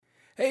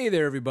Hey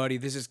there, everybody.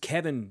 This is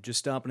Kevin, just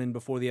stopping in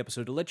before the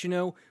episode to let you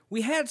know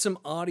we had some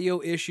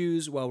audio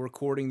issues while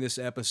recording this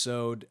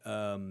episode.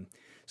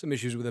 Some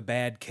issues with a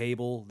bad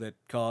cable that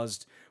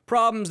caused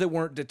problems that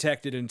weren't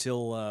detected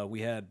until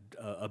we had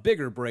a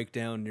bigger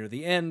breakdown near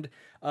the end.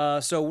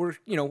 So we're,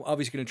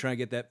 obviously going to try and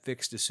get that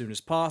fixed as soon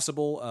as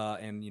possible.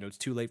 And it's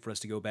too late for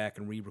us to go back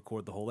and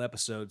re-record the whole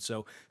episode.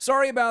 So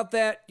sorry about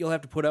that. You'll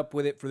have to put up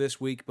with it for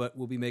this week, but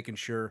we'll be making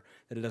sure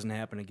that it doesn't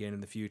happen again in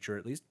the future,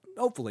 at least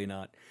hopefully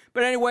not.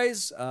 But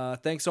anyways,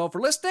 thanks all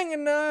for listening,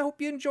 and I hope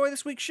you enjoy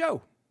this week's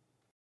show.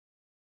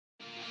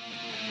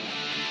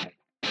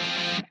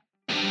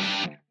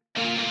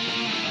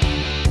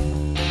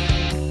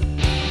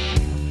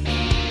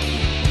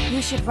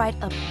 You should write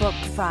a book,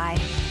 Fry.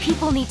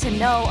 People need to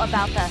know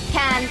about the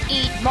can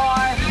eat more.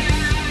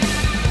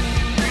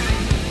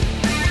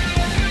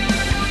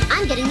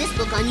 I'm getting this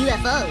book on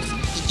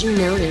UFOs. Did you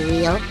know they're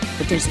real?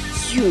 But there's a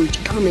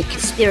huge comic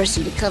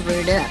conspiracy to cover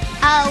it up.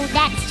 Oh,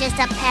 that's just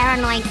a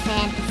paranoid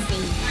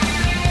fantasy.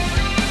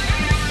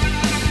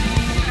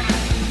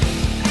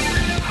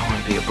 I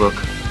want to be a book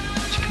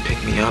that you can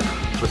pick me up,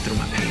 flip through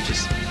my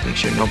pages, make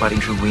sure nobody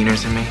drew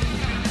wieners in me.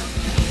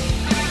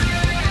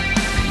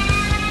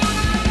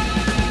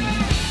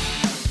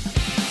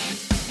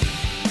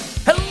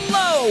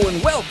 Hello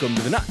and welcome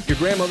to the Not Your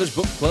Grandmother's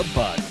Book Club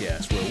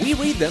podcast, where we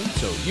read them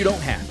so you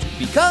don't have to,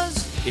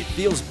 because it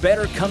feels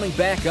better coming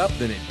back up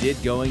than it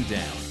did going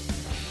down.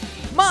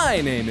 My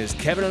name is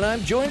Kevin, and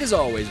I'm joined as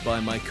always by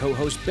my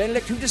co-host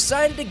Benedict, who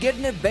decided to get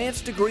an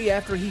advanced degree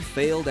after he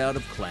failed out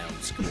of clown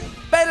school.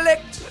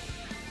 Benedict,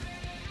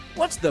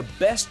 what's the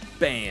best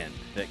band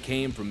that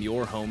came from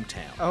your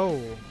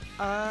hometown?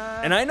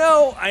 And I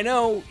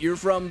know you're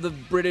from the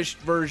British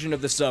version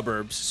of the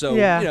suburbs,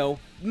 so,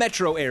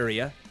 metro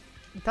area.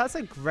 That's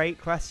a great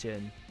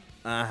question.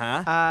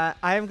 Uh-huh.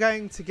 I am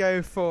going to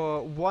go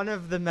for one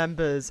of the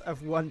members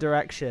of One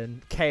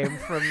Direction came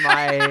from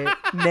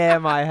near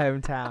my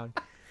hometown.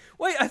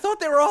 Wait, I thought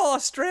they were all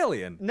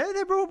Australian. No,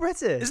 they were all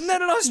British. Isn't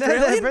that an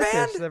Australian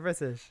band? They're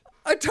British.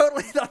 I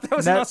totally thought that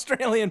was an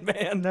Australian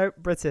band. Nope,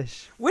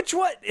 British. Which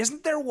one?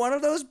 Isn't there one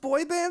of those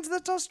boy bands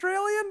that's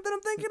Australian that I'm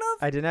thinking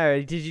of? I don't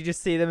know. Did you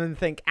just see them and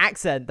think,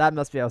 accent, that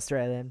must be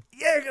Australian?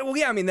 Yeah,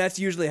 I mean, that's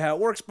usually how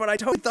it works, but I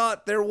totally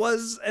thought there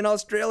was an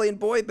Australian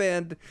boy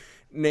band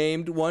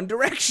named One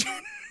Direction.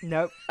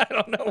 Nope. I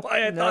don't know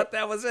why I thought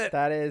that was it.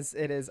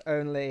 It is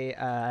only.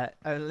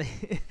 And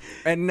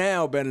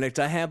now, Benedict,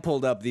 I have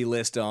pulled up the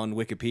list on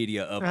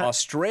Wikipedia of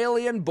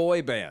Australian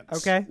boy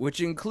bands. Okay.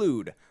 Which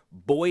include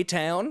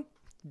Boytown.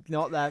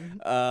 Not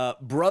them.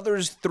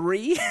 Brothers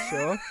 3.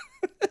 Sure.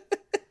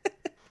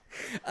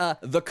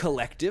 The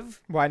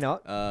Collective. Why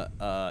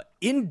not?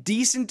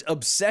 Indecent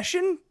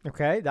Obsession.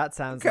 Okay, that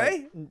sounds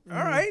okay. Like,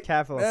 all right.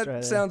 Careful, that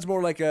Australia. Sounds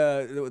more like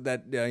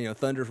that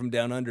Thunder from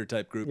Down Under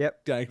type group.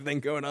 Yep. Type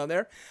thing going on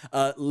there.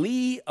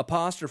 Lee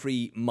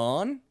apostrophe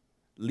Mon,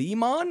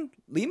 Lehman.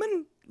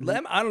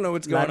 Lem? I don't know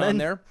what's going on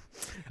there.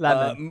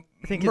 Lemon.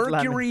 I think it's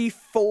Mercury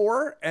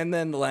 4, and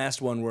then the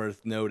last one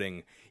worth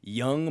noting,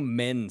 Young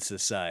Men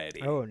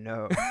Society. Oh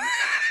no.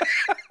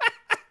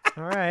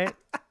 All right.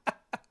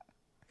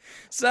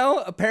 So,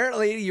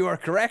 apparently you are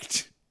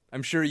correct.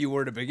 I'm sure you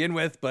were to begin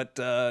with, but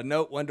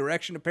no, One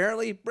Direction,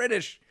 apparently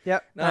British.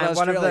 Yep. Not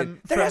Australian. One of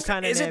them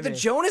kind of is it the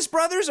Jonas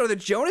Brothers or the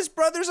Jonas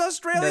Brothers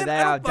Australian? No,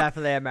 they are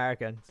definitely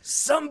American.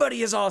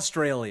 Somebody is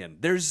Australian.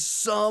 There's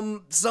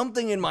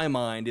something in my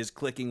mind is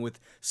clicking with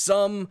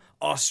some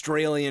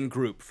Australian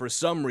group for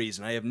some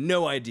reason. I have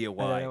no idea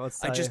why.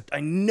 I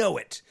know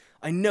it.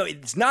 I know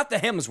it's not the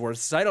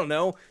Hemsworths. I don't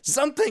know.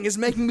 Something is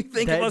making me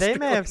think of Australian.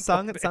 They may have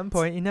sung at some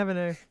point. You never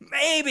know.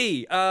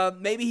 Maybe.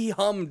 Maybe he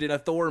hummed in a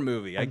Thor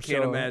movie. I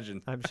can't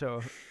imagine. I'm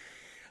sure.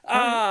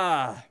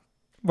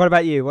 What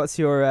about you? What's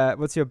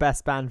your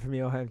best band from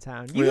your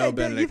hometown?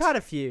 You've had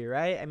a few,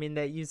 right? I mean,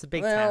 it's a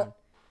big town.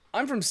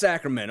 I'm from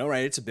Sacramento,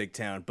 right? It's a big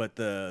town, but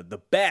the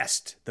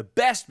best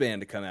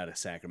band to come out of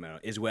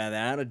Sacramento is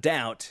without a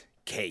doubt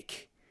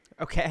Cake.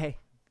 Okay.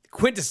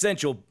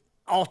 Quintessential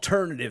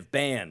alternative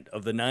band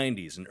of the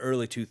 90s and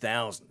early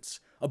 2000s.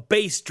 A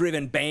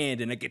bass-driven band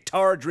in a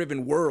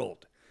guitar-driven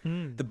world.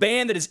 The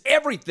band that is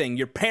everything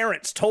your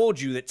parents told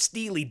you that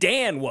Steely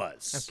Dan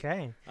was.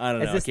 Okay. I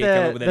don't know. Is this I can't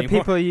come up with any more.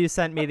 people you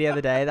sent me the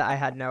other day that I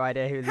had no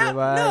idea who they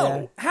were?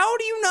 No. How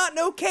do you not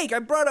know Cake? I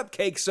brought up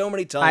Cake so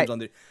many times on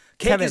the...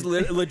 Cake Kevin, is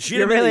legitimately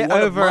you're really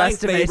one of my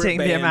overestimating favorite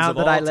bands the amount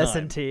that I of all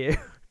listen time. to you.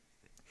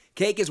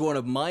 Cake is one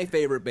of my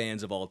favorite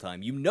bands of all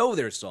time. You know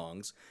their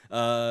songs.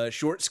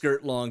 Short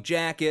Skirt, Long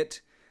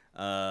Jacket,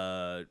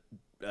 Going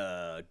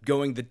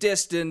the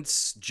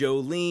Distance,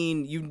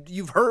 Jolene.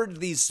 You've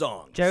heard these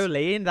songs.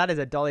 Jolene? That is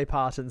a Dolly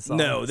Parton song.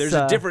 No, there's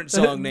a different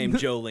song named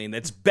Jolene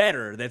that's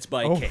better. That's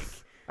by Cake.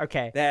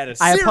 Okay. That is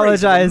I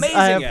apologize.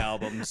 Amazing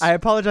albums. I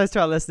apologize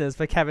to our listeners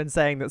for Kevin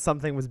saying that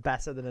something was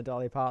better than a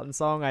Dolly Parton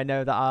song. I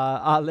know that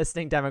our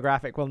listening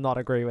demographic will not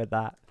agree with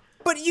that.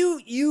 But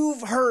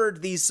you've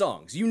heard these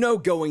songs. You know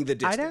Going the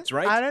Distance,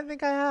 right? I don't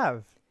think I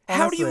have. Honestly.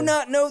 How do you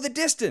not know The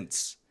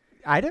Distance?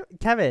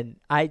 Kevin,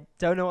 I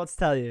don't know what to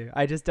tell you.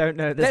 I just don't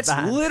know this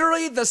band. That's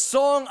literally the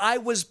song I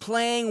was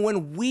playing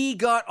when we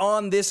got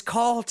on this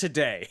call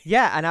today.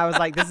 Yeah, and I was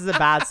like, this is a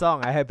bad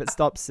song. I hope it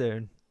stops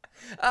soon.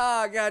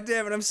 Ah, God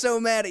damn it, I'm so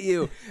mad at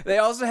you. They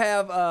also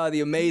have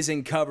the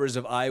amazing covers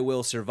of I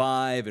Will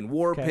Survive and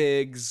War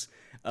Pigs.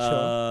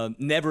 Sure.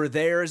 Never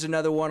There is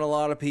another one a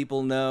lot of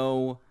people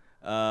know.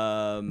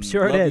 I'm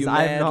sure Love it is. You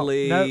I'm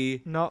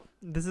Madly. not.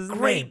 This is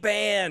Great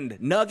band.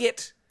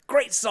 Nugget.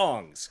 Great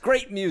songs.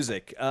 Great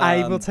music.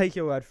 I will take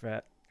your word for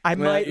it. I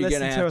might you're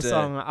listen gonna to a have to-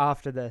 song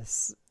after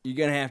this. You're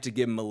going to have to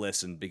give them a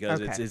listen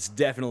because Okay. it's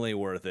definitely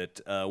worth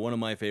it. One of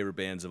my favorite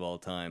bands of all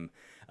time.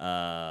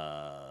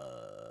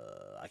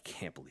 I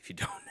can't believe you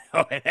don't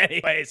know it.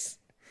 Anyways,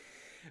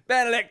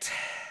 Benedict,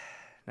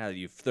 now that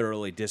you've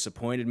thoroughly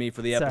disappointed me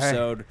for the Sorry.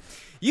 episode,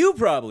 you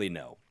probably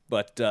know,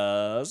 but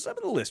some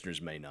of the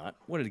listeners may not,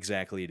 what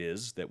exactly it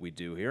is that we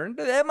do here. And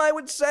to them, I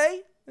would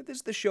say that this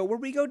is the show where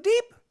we go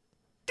deep.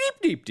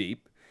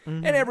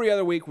 Mm-hmm. And every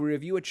other week, we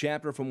review a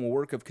chapter from a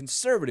work of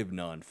conservative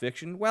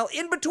nonfiction, while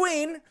in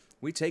between,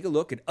 we take a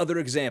look at other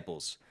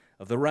examples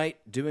of the right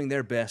doing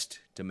their best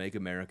to make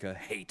America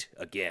hate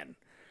again.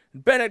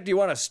 Bennett, do you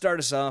want to start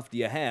us off? Do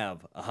you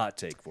have a hot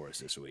take for us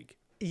this week?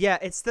 Yeah,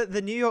 it's that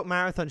the New York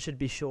Marathon should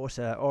be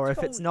shorter, or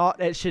if it's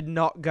not, it should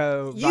not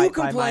go. You right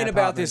by my complain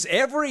about this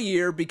apartment. every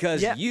year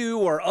because Yeah.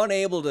 you are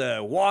unable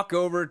to walk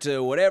over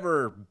to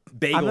whatever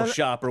bagel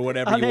shop or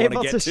whatever you want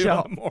unable to to get to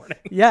shop. in the morning.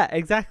 Yeah,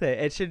 exactly.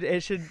 They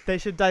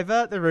should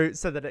divert the route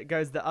so that it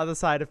goes the other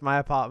side of my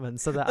apartment,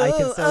 so that I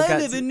can still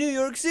get. in New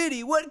York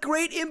City. What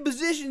great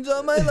impositions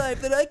on my life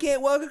that I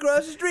can't walk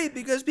across the street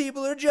because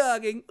people are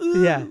jogging.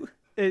 Ooh. Yeah.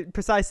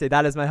 Precisely,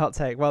 that is my hot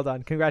take. Well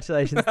done,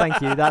 congratulations,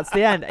 thank you. That's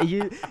the end.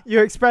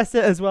 You expressed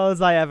it as well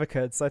as I ever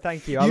could, so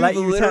thank you. You've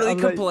literally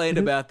complained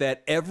about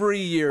that every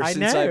year I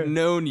since know. I've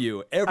known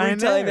you. I Every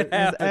know, time it 'cause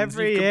happens,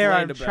 every you've year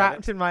I'm complained about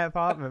trapped it. in my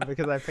apartment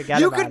because I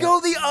forget You about could it. go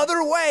the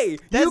other way.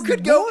 There's You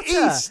could go water.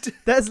 east.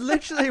 There's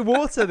literally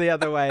water the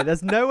other way.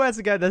 There's nowhere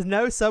to go. There's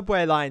no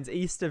subway lines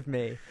east of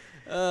me.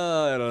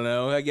 I don't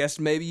know. I guess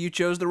maybe you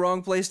chose the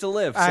wrong place to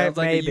live. Sounds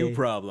like maybe. a you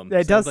problem.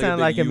 It does Sounds sound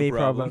big like a you me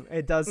problem.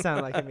 It does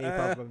sound like a me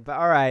problem. But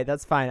all right,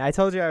 that's fine. I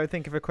told you I would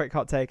think of a quick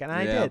hot take, and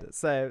I Yeah. did.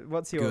 So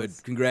what's yours?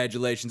 Good.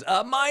 Congratulations.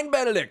 Mine,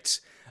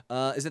 Benedict,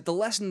 is that the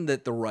lesson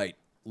that the right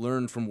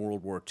learned from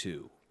World War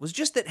II was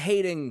just that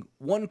hating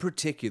one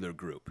particular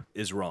group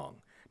is wrong.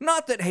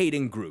 Not that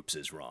hating groups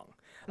is wrong.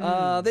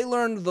 They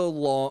learned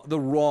the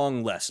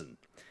wrong lesson.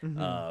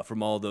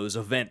 From all those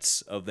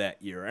events of that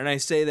year. And I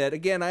say that,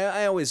 again,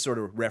 I always sort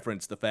of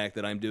reference the fact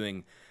that I'm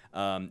doing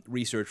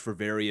research for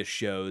various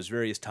shows,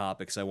 various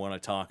topics I want to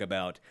talk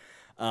about.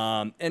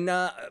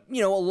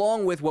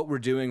 Along with what we're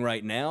doing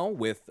right now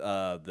with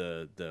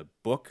the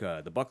book,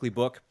 the Buckley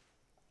book,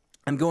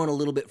 I'm going a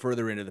little bit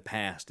further into the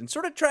past and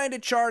sort of trying to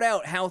chart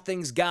out how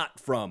things got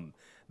from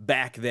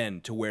back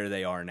then to where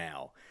they are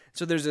now.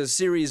 So there's a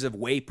series of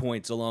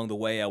waypoints along the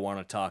way I want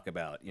to talk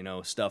about,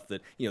 stuff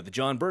that, the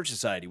John Birch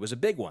Society was a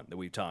big one that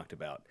we've talked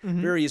about.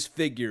 Various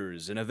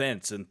figures and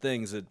events and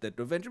things that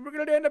eventually we're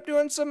going to end up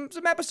doing some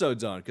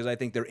episodes on because I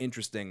think they're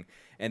interesting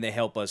and they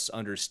help us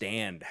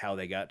understand how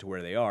they got to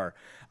where they are.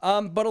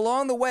 But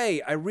along the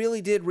way, I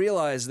really did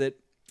realize that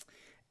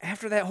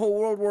after that whole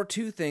World War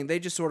II thing, they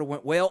just sort of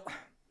went, well,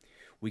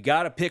 we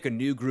got to pick a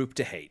new group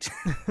to hate.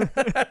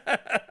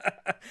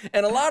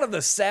 And a lot of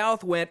the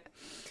South went,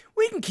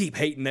 we can keep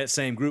hating that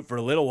same group for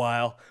a little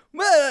while,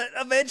 but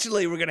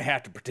eventually we're going to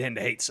have to pretend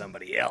to hate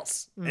somebody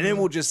else. And then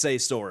we'll just say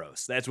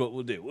Soros. That's what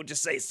we'll do. We'll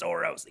just say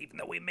Soros, even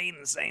though we mean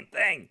the same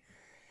thing.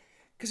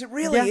 Because it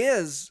really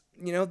is,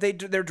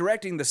 they're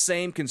directing the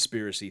same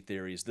conspiracy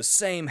theories, the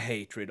same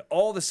hatred,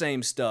 all the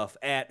same stuff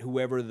at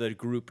whoever the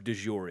group du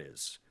jour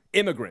is.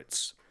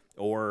 Immigrants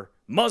or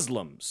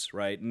Muslims,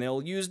 right? And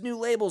they'll use new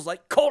labels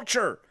like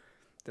culture.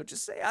 They'll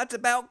just say, it's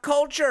about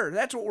culture.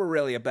 That's what we're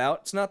really about.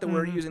 It's not that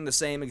we're using the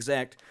same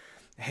exact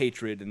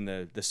hatred and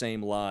the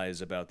same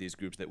lies about these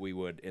groups that we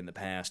would in the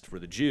past for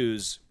the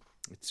Jews.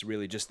 It's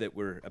really just that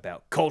we're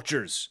about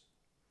cultures,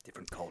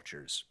 different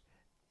cultures.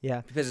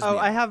 Yeah. Pisses Oh, me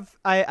I off.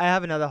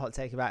 have another hot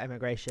take about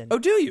immigration. Oh,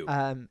 do you?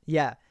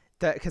 Yeah.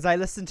 Because I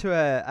listened to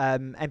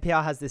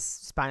NPR has this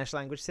Spanish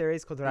language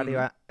series called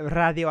Radio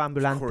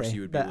Ambulante. Of course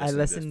you would be that I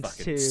listening listened to this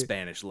fucking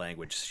Spanish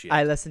language shit.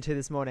 I listened to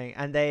this morning,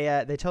 and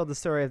they told the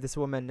story of this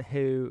woman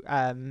who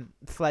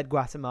fled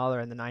Guatemala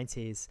in the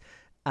 90s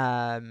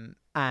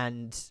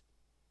and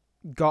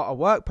got a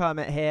work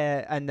permit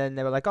here, and then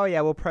they were like, oh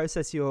yeah, we'll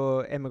process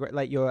your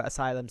your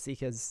asylum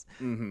seekers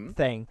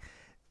thing.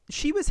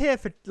 She was here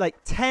for like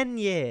 10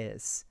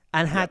 years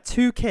and had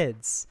 2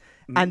 kids,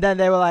 and then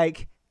they were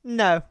like,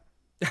 no.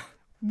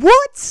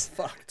 What?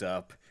 Fucked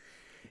up.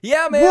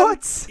 Yeah, man.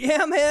 What?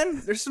 Yeah,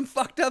 man. There's some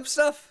fucked up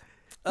stuff.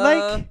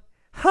 Huh?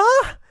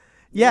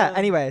 Yeah,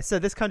 anyway, so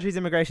this country's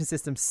immigration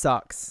system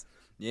sucks.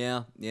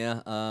 Yeah.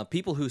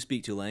 People who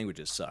speak 2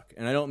 languages suck.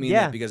 And I don't mean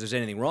that because there's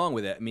anything wrong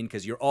with it. I mean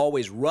because you're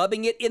always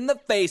rubbing it in the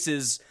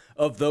faces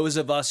of those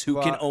of us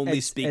who can only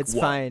speak it's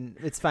one. Fine.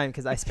 It's fine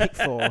because I speak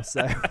 4,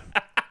 so...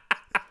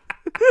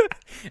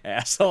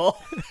 Asshole.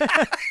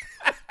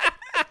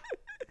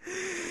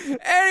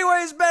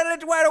 Anyways,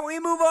 Benedict, why don't we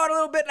move on a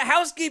little bit to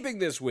housekeeping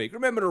this week?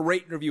 Remember to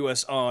rate and review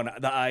us on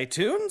the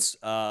iTunes.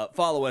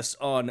 Follow us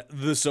on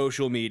the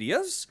social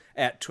medias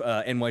at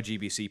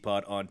NYGBC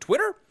Pod on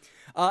Twitter.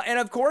 And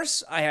of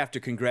course, I have to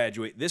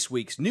congratulate this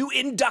week's new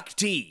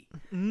inductee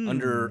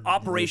under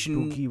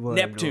Operation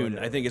Neptune,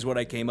 I think is what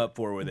I came up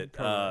for with it.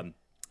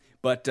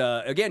 But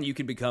again, you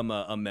can become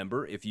a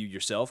member if you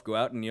yourself go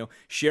out and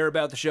share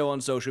about the show on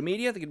social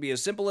media. It can be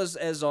as simple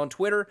as on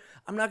Twitter.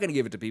 I'm not going to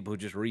give it to people who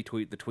just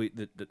retweet the tweet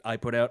that I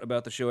put out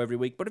about the show every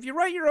week. But if you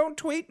write your own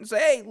tweet and say,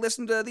 "Hey,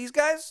 listen to these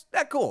guys,"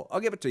 that's cool. I'll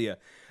give it to you.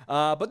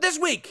 But this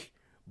week,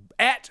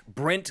 at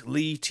Brent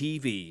Lee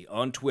TV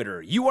on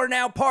Twitter, you are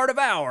now part of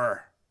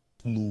our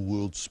New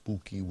World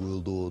Spooky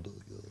World Order.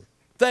 Yeah.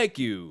 Thank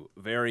you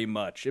very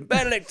much. And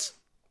Benedict.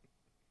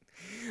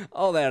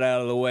 All that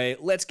out of the way,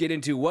 let's get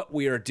into what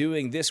we are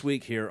doing this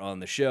week here on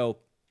the show.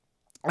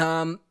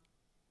 I'll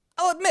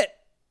admit,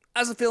 I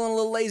was feeling a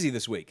little lazy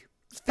this week.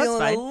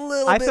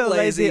 I feel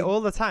lazy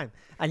all the time,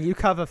 and you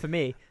cover for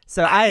me.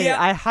 So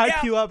I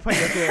hype you up when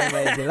you're feeling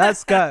lazy.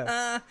 Let's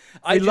go.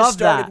 I just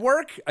started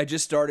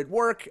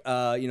work.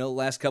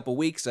 Last couple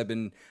weeks I've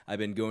been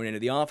going into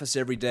the office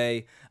every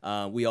day.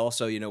 We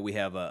also, we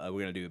have we're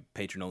gonna do a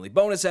patron only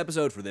bonus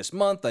episode for this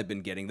month. I've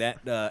been getting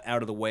that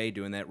out of the way,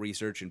 doing that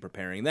research and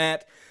preparing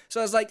that.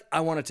 So I was like,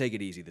 I want to take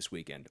it easy this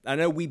weekend. I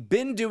know we've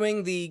been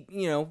doing the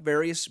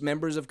various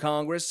members of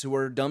Congress who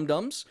are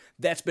dum-dums.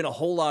 That's been a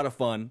whole lot of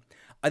fun.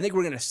 I think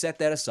we're gonna set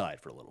that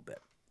aside for a little bit.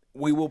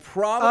 We will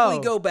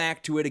probably go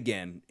back to it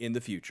again in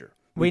the future.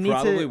 We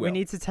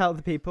need to tell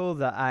the people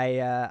that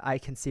I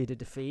conceded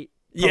defeat.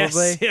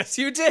 Probably. Yes,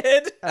 you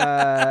did.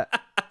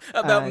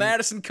 About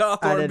Madison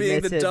Cawthorn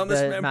being the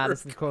dumbest member.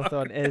 Madison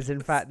Cawthorn is in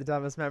fact the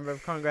dumbest member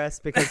of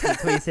Congress because he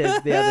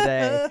tweeted the other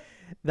day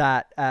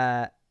that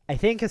I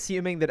think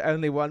assuming that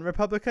only one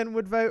Republican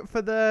would vote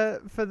for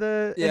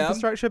the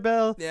infrastructure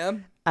bill. Yeah.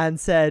 And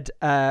said,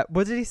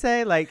 what did he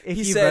say? Like, if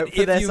you vote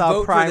for this,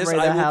 I'll primary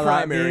the hell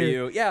out of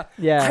you. Yeah.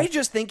 I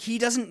just think he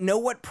doesn't know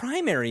what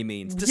primary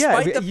means,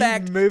 despite the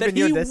fact that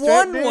he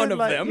won one of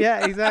them.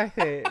 Yeah,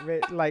 exactly.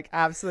 Like,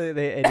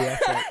 absolutely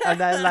idiotic. And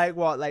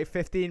then,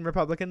 15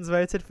 Republicans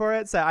voted for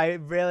it? So I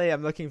really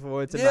am looking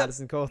forward to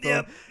Madison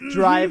Cawthorn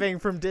driving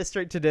from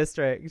district to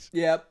district.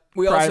 Yep.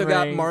 We also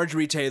got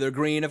Marjorie Taylor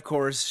Greene, of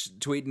course,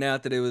 tweeting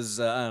out that it was,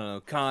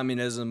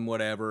 communism,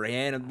 whatever,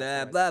 and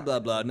blah, blah,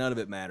 blah. None of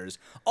it matters.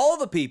 All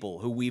the people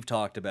who we've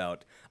talked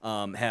about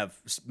have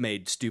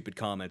made stupid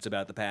comments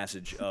about the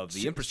passage of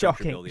the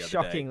infrastructure bill the other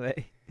shockingly.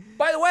 day.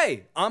 By the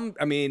way,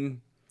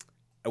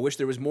 I wish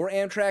there was more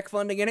Amtrak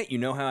funding in it. You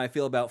know how I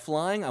feel about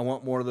flying. I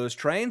want more of those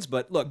trains.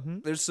 But look,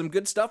 there's some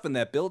good stuff in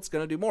that bill. It's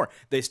going to do more.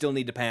 They still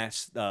need to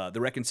pass the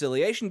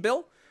reconciliation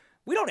bill.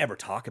 We don't ever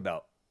talk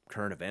about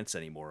current events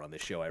anymore on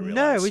this show, I realize.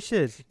 No, we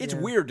should. It's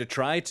weird to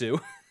try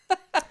to.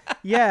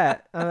 Yeah.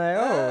 I'm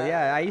like,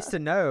 I used to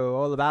know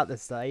all about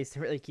this stuff. I used to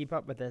really keep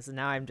up with this, and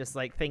now I'm just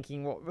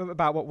thinking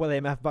about what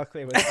William F.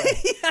 Buckley was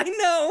saying. I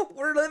know.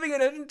 We're living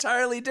in an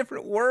entirely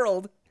different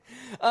world.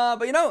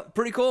 But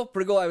pretty cool.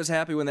 I was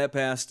happy when that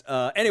passed.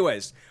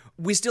 Anyways,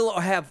 we still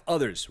have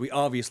others we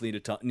obviously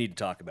need to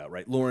talk about,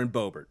 right? Lauren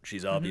Boebert,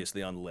 she's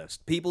obviously on the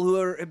list. People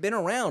who have been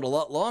around a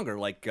lot longer,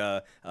 like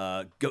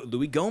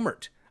Louis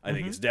Gohmert. I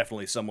think it's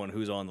definitely someone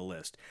who's on the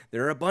list.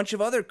 There are a bunch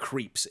of other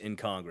creeps in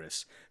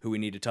Congress who we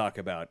need to talk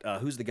about.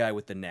 Who's the guy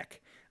with the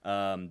neck?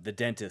 The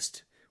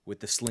dentist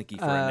with the slinky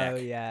for a neck. Oh,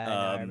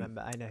 yeah, I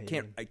remember. I know who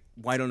you mean.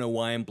 I don't know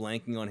why I'm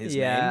blanking on his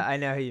name. Yeah, I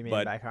know who you mean,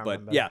 but I can't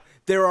remember. Yeah,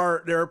 there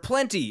are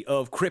plenty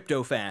of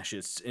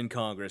crypto-fascists in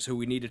Congress who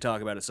we need to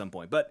talk about at some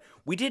point. But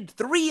we did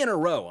 3 in a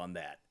row on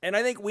that. And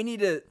I think we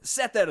need to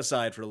set that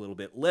aside for a little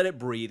bit. Let it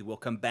breathe. We'll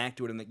come back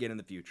to it again in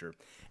the future.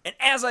 And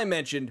as I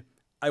mentioned,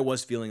 I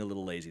was feeling a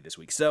little lazy this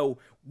week. So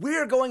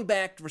we're going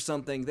back for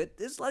something that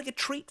is like a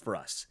treat for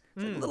us.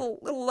 It's like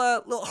a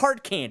little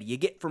hard candy you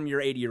get from your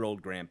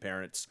 80-year-old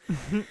grandparents.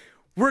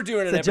 We're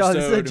doing an episode.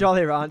 It's a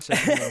Jolly Rancher.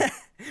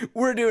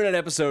 We're doing an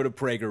episode of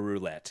Prager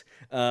Roulette.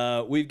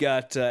 We've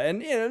got,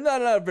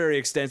 not a very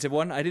extensive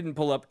one. I didn't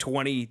pull up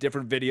 20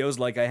 different videos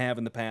like I have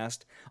in the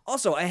past.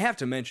 Also, I have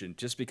to mention,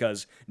 just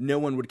because no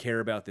one would care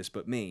about this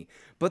but me,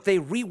 but they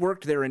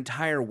reworked their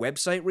entire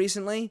website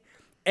recently,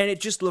 and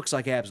it just looks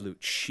like absolute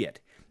shit.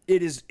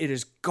 It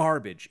is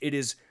garbage. It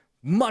is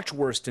much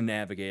worse to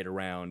navigate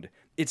around.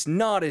 It's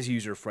not as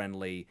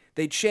user-friendly.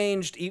 They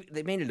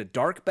made it a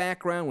dark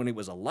background when it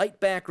was a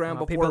light background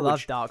before. People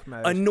love dark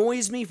mode.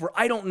 Annoys me for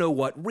I don't know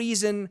what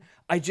reason.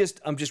 I'm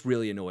just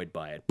really annoyed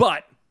by it.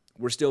 But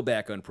we're still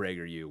back on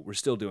PragerU. We're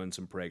still doing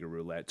some Prager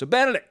Roulette. So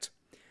Benedict,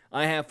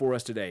 I have for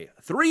us today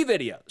 3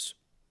 videos,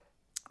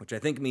 which I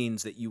think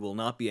means that you will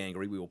not be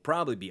angry. We will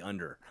probably be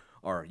under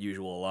our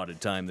usual allotted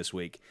time this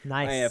week.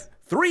 Nice. I have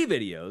 3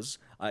 videos.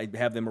 I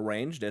have them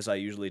arranged as I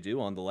usually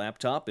do on the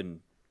laptop and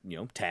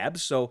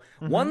tabs. So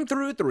 1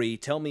 through 3,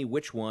 tell me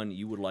which one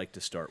you would like to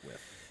start with.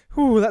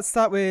 Let's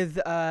start with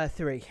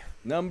 3.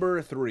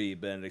 Number 3,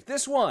 Benedict.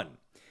 This one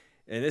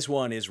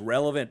is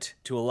relevant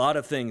to a lot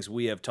of things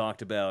we have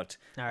talked about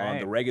on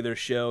the regular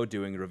show,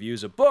 doing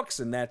reviews of books,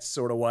 and that's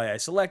sort of why I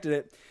selected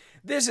it.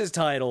 This is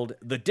titled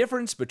The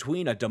Difference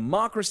Between a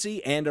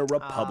Democracy and a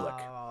Republic.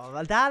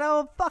 Oh, that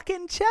old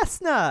fucking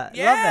chestnut.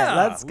 Yeah,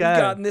 Love it. Let's go. We've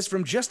gotten this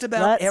from just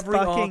about Let's every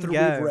fucking author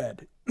go. we've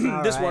read.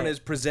 This one is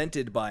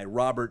presented by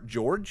Robert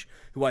George,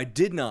 who I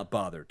did not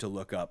bother to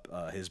look up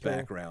his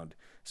background.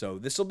 So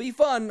this will be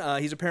fun.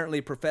 He's apparently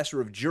a professor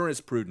of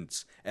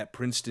jurisprudence at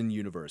Princeton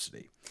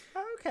University.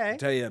 Okay. I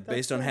tell you,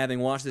 based on having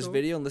watched this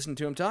video and listened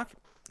to him talk,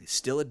 he's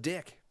still a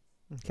dick.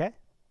 Okay.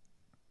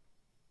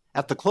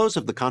 At the close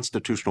of the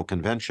Constitutional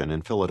Convention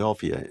in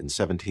Philadelphia in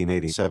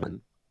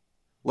 1787,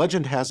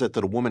 legend has it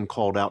that a woman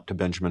called out to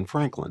Benjamin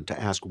Franklin to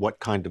ask what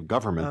kind of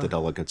government the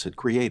delegates had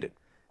created.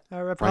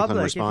 A republic,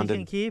 Franklin responded, if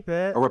you can keep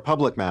it. "A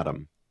republic,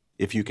 madam,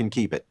 if you can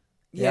keep it."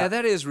 Yeah,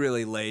 that is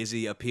really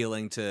lazy,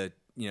 appealing to,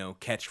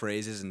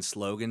 catchphrases and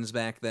slogans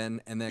back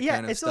then and that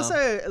kind of stuff. Yeah,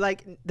 it's also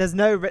like there's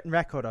no written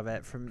record of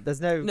it there's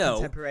no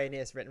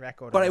contemporaneous written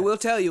record But of I it. will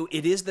tell you,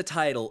 it is the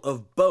title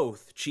of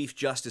both Chief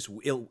Justice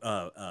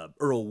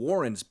Earl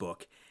Warren's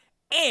book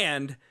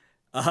and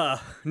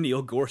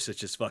Neil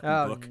Gorsuch's fucking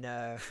book. Oh,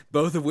 no.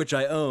 Both of which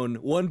I own.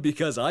 One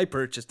because I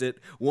purchased it.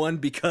 One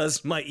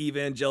because my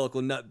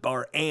evangelical nut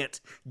bar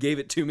aunt gave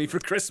it to me for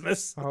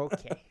Christmas.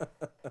 Okay.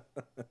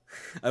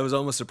 I was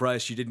almost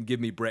surprised she didn't give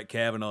me Brett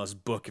Kavanaugh's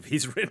book if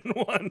he's written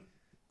one.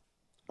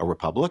 A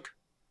republic?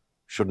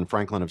 Shouldn't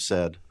Franklin have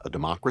said a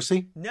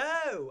democracy?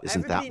 No.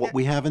 Isn't that what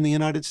we have in the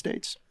United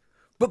States?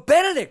 But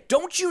Benedict,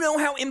 don't you know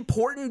how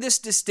important this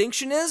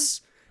distinction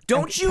is?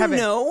 Don't you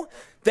know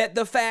that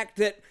the fact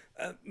that,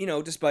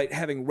 despite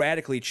having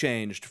radically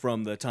changed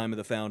from the time of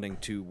the founding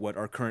to what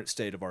our current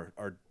state of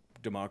our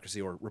democracy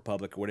or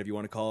republic or whatever you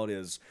want to call it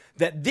is,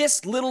 that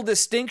this little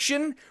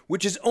distinction,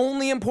 which is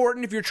only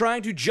important if you're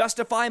trying to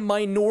justify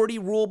minority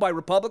rule by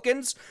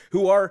Republicans,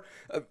 who are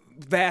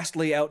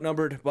vastly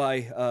outnumbered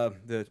by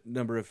the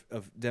number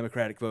of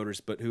Democratic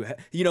voters, but who,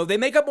 they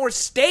make up more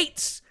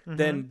states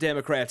than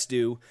Democrats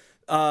do,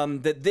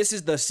 that this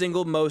is the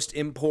single most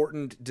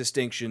important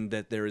distinction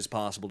that there is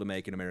possible to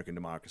make in American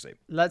democracy.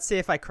 Let's see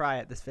if I cry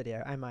at this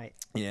video. I might.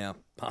 Yeah,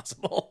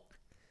 possible.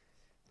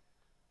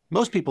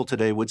 Most people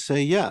today would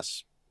say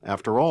yes.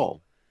 After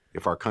all,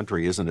 if our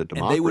country isn't a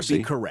democracy, and they would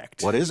be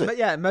correct. What is it? But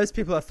yeah, most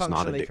people are It's not a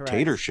functionally correct.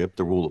 dictatorship,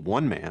 the rule of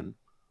one man,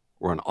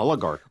 or an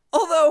oligarch.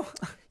 Although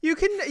you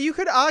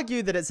could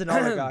argue that it's an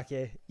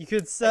oligarchy. You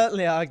could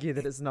certainly argue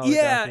that it's an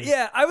oligarchy.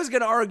 Yeah. I was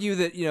going to argue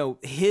that,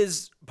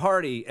 his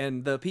party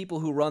and the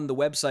people who run the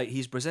website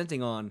he's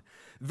presenting on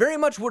very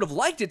much would have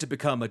liked it to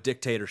become a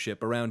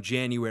dictatorship around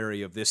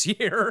January of this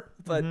year.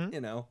 But,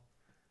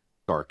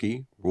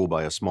 Oligarchy, ruled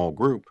by a small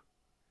group.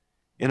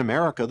 In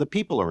America, the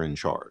people are in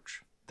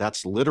charge.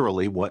 That's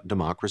literally what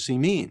democracy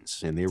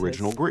means in the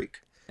original Greek.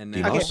 And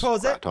Demos, Okay,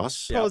 pause it.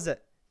 kratos. Pause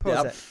it.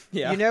 Pause it.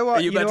 Yeah. You know what?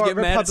 Are you about to get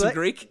mad at some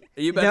Greek?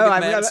 Are you about to get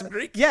mad at some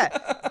Greek?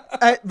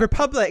 Yeah.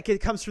 Republic, it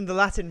comes from the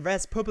Latin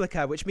res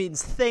publica, which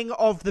means thing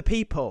of the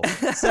people.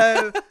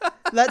 So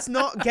let's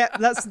not get...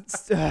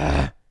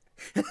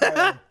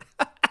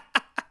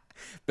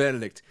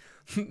 Benedict,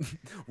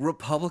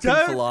 Republican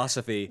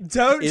philosophy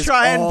Don't is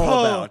try and all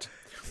pull about...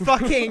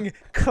 fucking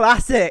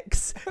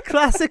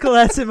classical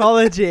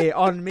etymology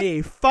on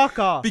me. Fuck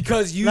off.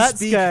 Because you Let's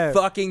speak go.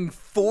 fucking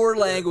 4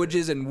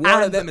 languages and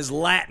one of them is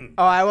Latin.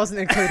 Oh, I wasn't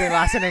including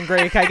Latin and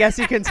Greek. I guess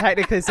you can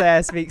technically say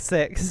I speak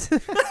 6.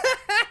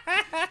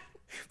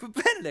 But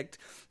Benedict,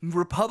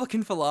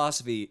 Republican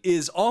philosophy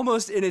is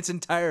almost in its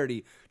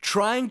entirety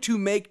trying to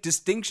make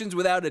distinctions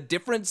without a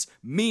difference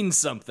mean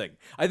something.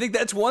 I think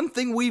that's one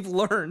thing we've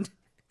learned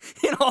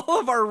in all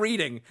of our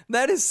reading.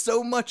 That is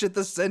so much at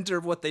the center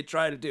of what they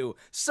try to do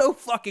so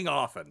fucking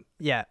often.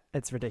 Yeah,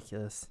 it's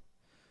ridiculous.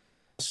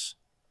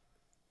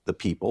 The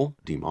people,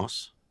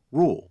 demos,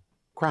 rule,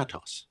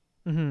 kratos.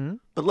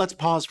 But let's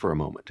pause for a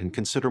moment and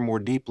consider more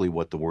deeply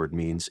what the word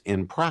means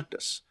in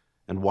practice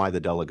and why the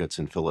delegates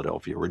in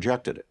Philadelphia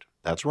rejected it.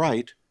 That's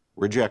right,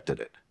 rejected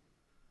it.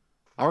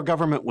 Our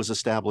government was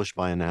established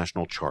by a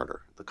national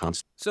charter, the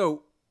Constitution.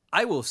 So,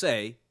 I will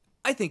say,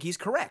 I think he's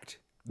correct.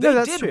 No, They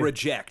that's did true.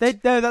 reject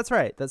No, that's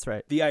right. That's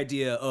right. the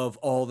idea of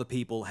all the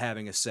people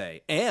having a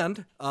say.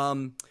 And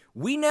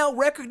we now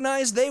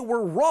recognize they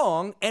were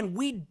wrong, and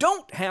we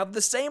don't have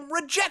the same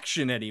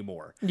rejection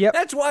anymore. Yep.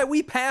 That's why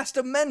we passed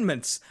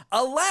amendments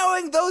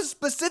allowing those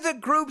specific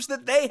groups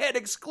that they had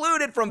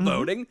excluded from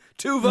voting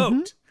to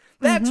vote.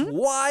 That's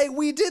why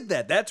we did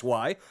that. That's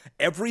why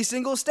every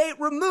single state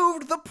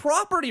removed the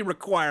property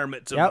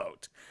requirement to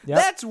vote. Yep.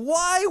 That's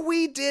why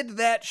we did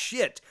that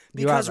shit.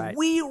 You are Because right.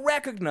 we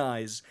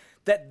recognize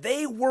that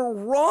they were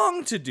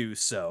wrong to do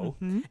so,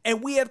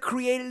 and we have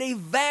created a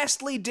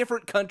vastly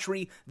different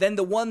country than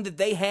the one that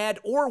they had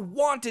or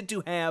wanted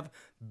to have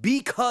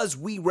because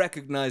we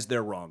recognize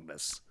their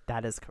wrongness.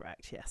 That is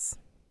correct, yes.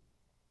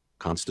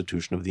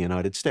 Constitution of the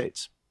United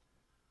States.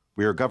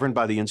 We are governed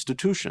by the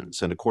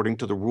institutions and according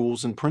to the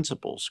rules and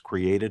principles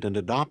created and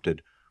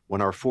adopted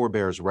when our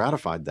forebears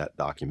ratified that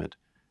document,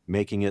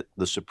 making it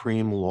the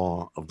supreme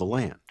law of the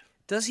land.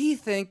 Does he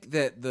think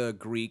that the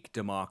Greek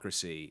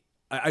democracy,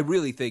 I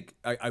really think,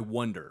 I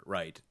wonder,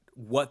 right?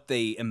 what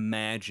they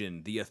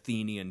imagine the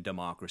Athenian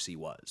democracy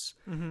was.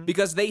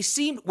 Because they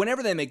seem,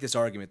 whenever they make this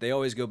argument, they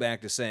always go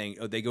back to saying,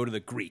 they go to the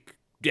Greek,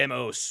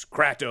 demos,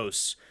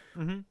 kratos,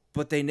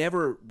 but they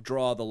never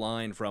draw the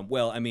line from,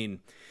 well, I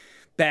mean,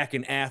 back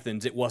in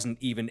Athens, it wasn't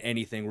even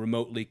anything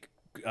remotely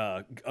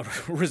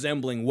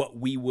resembling what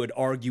we would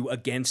argue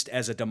against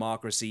as a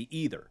democracy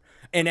either.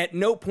 And at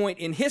no point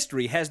in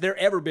history has there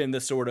ever been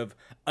the sort of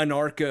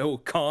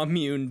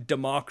anarcho-commune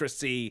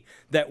democracy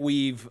that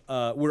we're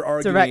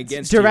arguing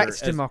against here.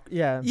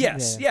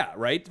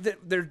 Right?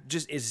 There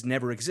just is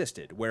never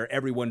existed, where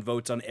everyone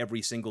votes on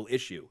every single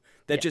issue.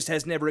 That just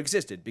has never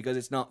existed because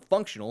it's not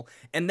functional,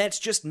 and that's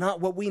just not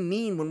what we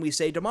mean when we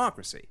say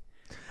democracy.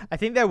 I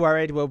think they're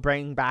worried we'll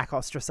bring back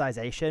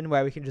ostracization,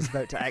 where we can just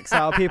vote to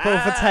exile people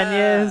for 10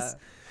 years.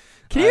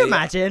 Can you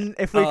imagine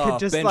if we could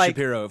just Ben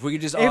Shapiro, if we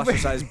could just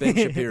ostracize Ben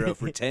Shapiro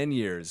for 10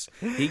 years,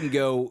 he can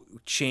go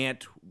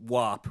chant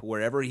WAP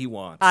wherever he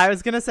wants. I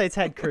was going to say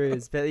Ted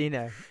Cruz, but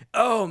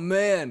Oh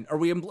man, are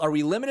we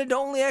limited to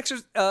only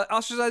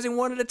ostracizing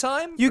one at a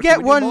time? You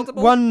get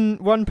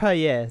one per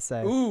year,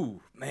 so. Ooh,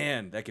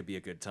 man, that could be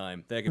a good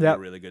time. That could be a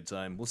really good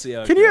time. We'll see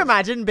how it Can goes. you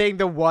imagine being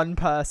the one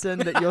person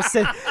that you're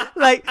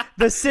like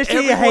the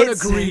city Everyone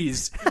hates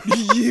agrees.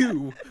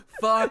 You.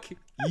 Fuck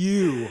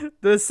you.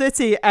 The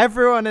city,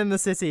 everyone in the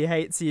city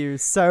hates you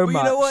so much.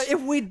 You know what? If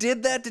we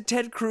did that to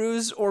Ted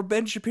Cruz or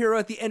Ben Shapiro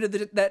at the end of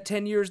that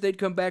 10 years, they'd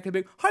come back and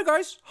be, hi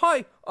guys,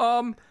 hi.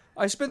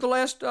 I spent the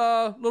last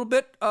little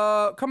bit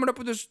coming up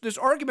with this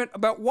argument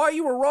about why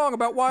you were wrong,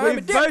 about why I'm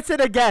a dick. We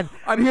voted again.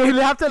 You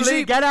have to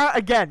leave. Get out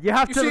again. You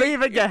have to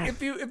leave again.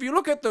 If you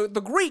look at the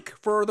Greek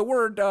for the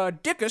word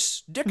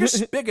dickus,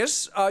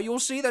 bigus, you'll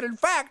see that in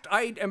fact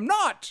I am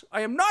not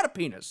a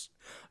penis.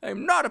 I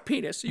am not a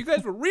penis. You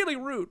guys were really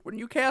rude when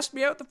you cast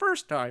me out the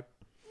first time.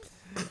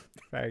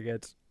 Very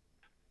good.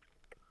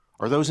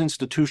 Are those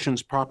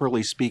institutions,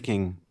 properly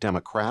speaking,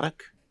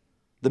 democratic?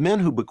 The men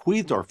who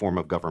bequeathed our form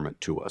of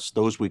government to us,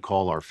 those we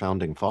call our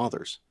founding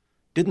fathers,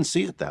 didn't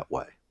see it that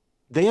way.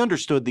 They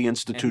understood the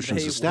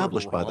institutions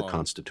established by the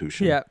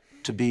Constitution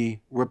to be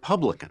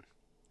republican.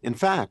 In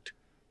fact,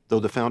 though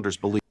the founders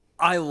believed...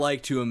 I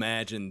like to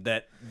imagine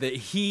that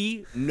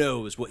he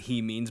knows what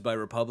he means by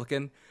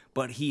republican,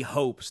 but he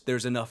hopes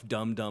there's enough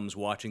dum-dums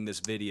watching this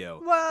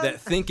video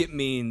that think it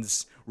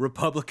means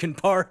Republican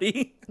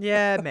Party.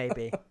 Yeah,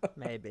 maybe.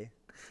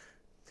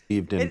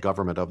 Believed in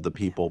government of the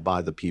people,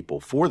 by the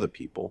people, for the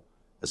people,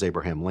 as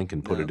Abraham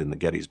Lincoln put it in the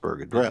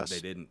Gettysburg Address. They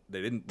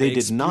didn't. They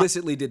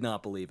explicitly did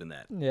not believe in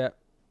that. Yeah.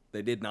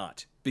 They did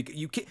not.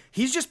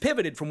 He's just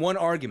pivoted from one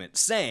argument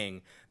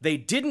saying they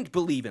didn't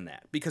believe in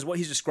that because what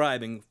he's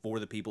describing, for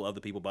the people, of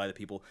the people, by the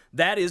people,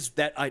 that is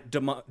that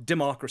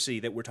democracy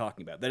that we're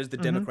talking about. That is the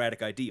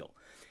democratic ideal.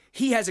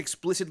 He has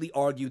explicitly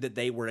argued that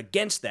they were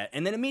against that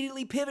and then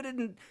immediately pivoted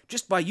and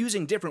just by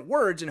using different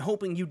words and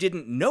hoping you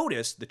didn't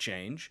notice the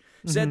change,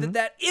 said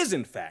that is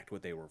in fact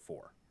what they were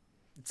for.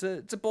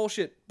 It's a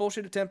bullshit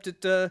attempt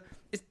at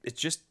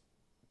it's just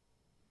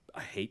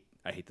I hate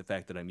the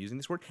fact that I'm using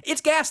this word.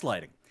 It's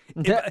gaslighting.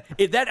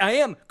 That I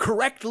am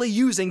correctly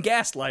using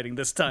gaslighting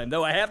this time,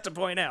 though I have to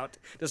point out,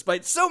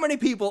 despite so many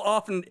people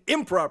often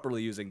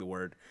improperly using the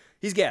word,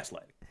 he's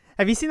gaslighting.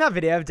 Have you seen that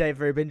video of Dave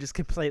Rubin just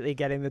completely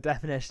getting the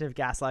definition of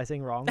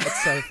gaslighting wrong?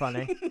 It's so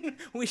funny.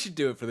 We should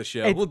do it for the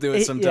show. We'll do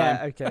it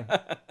sometime. Yeah, okay.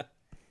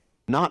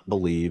 Not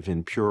believe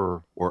in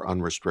pure or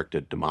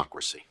unrestricted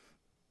democracy.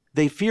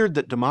 They feared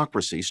that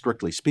democracy,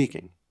 strictly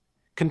speaking,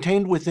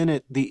 contained within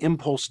it the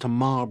impulse to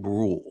mob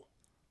rule,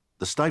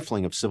 the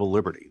stifling of civil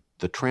liberty,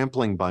 the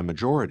trampling by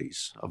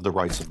majorities of the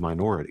rights of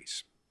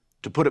minorities.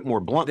 To put it more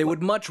bluntly, they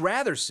would much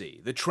rather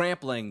see the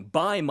trampling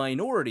by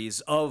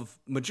minorities of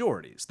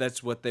majorities.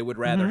 That's what they would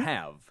rather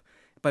have,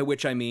 by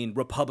which I mean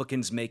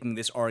Republicans making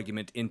this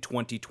argument in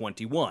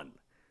 2021.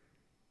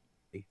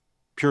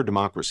 Pure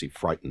democracy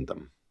frightened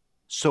them.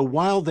 So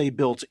while they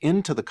built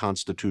into the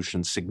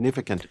Constitution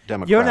significant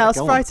democratic You know what else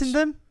elements, frightened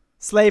them?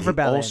 Slave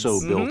rebellions.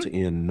 Also built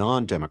in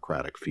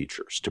non-democratic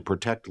features to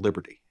protect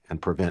liberty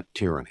and prevent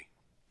tyranny.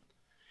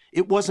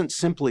 It wasn't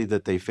simply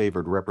that they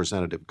favored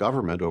representative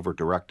government over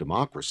direct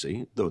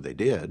democracy, though they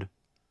did.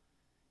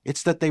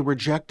 It's that they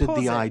rejected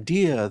the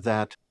idea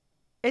that...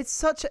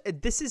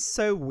 This is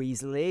so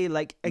weaselly.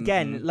 Like,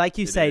 again, like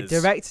you say,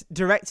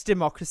 direct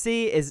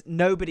democracy is...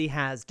 Nobody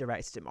has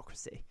direct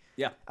democracy.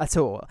 Yeah. At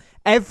all.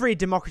 Every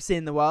democracy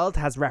in the world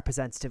has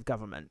representative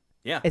government.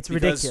 Yeah. It's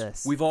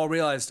ridiculous. We've all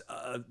realized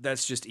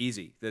that's just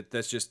easy.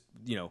 That's just,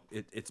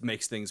 it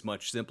makes things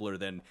much simpler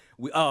than...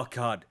 Oh,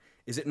 God.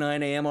 Is it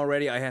 9 a.m.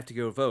 already? I have to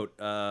go vote.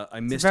 I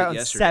missed it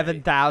yesterday.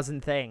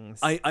 7,000 things.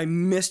 I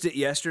missed it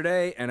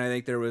yesterday, and I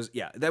think there was...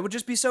 Yeah, that would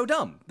just be so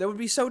dumb. That would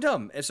be so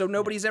dumb. And so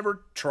nobody's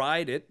ever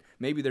tried it.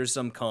 Maybe there's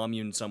some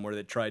commune somewhere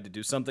that tried to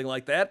do something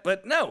like that,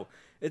 but no,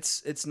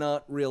 it's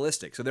not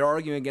realistic. So they're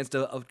arguing against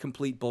a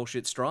complete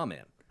bullshit straw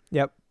man.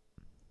 Yep.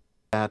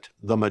 That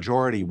the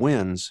majority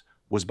wins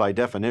was by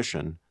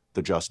definition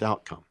the just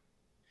outcome.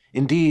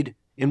 Indeed,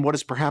 in what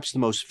is perhaps the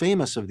most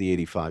famous of the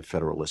 85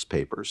 Federalist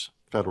Papers,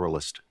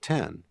 Federalist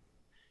 10,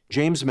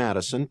 James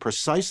Madison,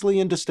 precisely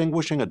in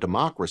distinguishing a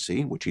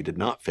democracy, which he did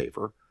not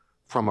favor,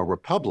 from a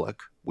republic,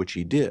 which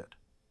he did,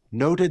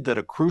 noted that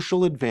a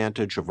crucial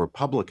advantage of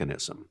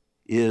republicanism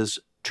is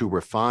to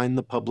refine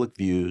the public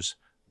views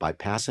by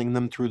passing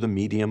them through the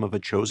medium of a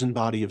chosen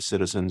body of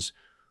citizens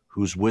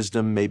whose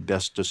wisdom may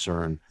best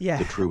discern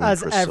the true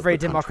interests of the country. As every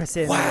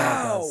democracy in the world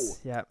does.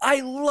 Wow!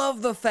 I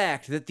love the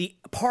fact that the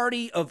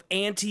party of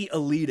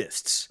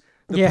anti-elitists,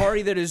 the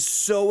party that is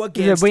so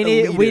against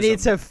elitism, we need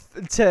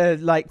to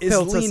like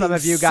filter some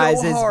of you guys'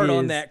 so hard views.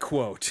 on that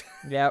quote.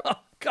 Yep. Oh,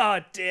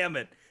 God damn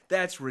it.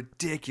 That's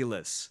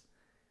ridiculous.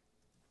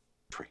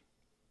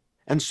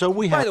 And so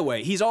we have... By the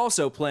way, he's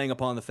also playing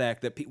upon the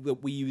fact that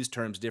we use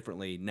terms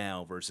differently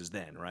now versus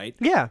then, right?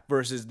 Yeah.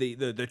 Versus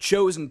the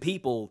chosen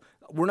people.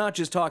 We're not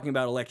just talking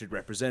about elected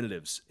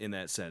representatives in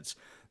that sense.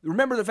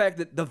 Remember the fact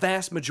that the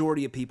vast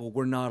majority of people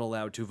were not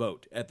allowed to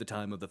vote at the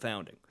time of the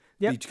founding.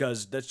 Yep.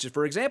 Because that's just,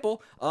 for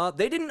example,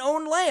 they didn't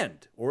own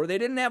land, or they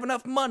didn't have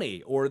enough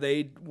money, or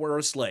they were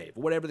a slave,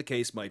 whatever the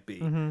case might be.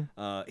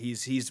 Mm-hmm.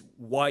 He's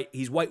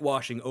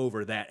whitewashing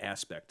over that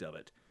aspect of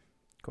it.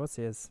 Of course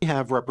he is. We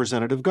have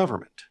representative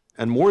government.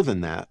 And more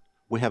than that,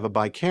 we have a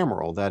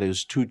bicameral, that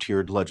is,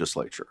 two-tiered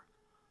legislature.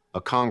 A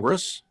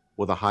Congress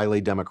with a highly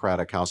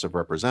democratic House of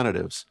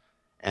Representatives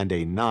and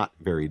a not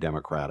very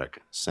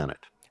democratic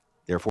Senate.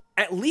 Therefore,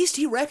 at least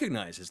he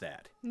recognizes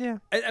that. Yeah.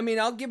 I mean,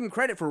 I'll give him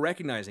credit for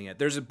recognizing it.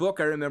 There's a book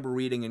I remember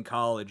reading in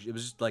college. It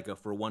was just like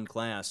for one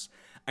class.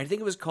 I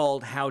think it was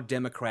called How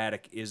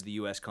Democratic is the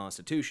U.S.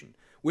 Constitution,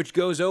 which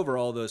goes over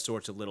all those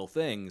sorts of little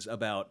things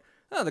about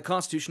the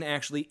Constitution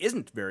actually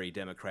isn't very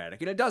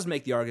democratic. And it does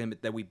make the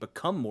argument that we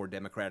become more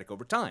democratic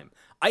over time.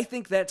 I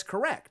think that's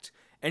correct.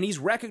 And he's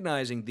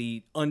recognizing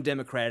the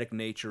undemocratic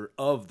nature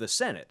of the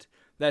Senate.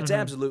 That's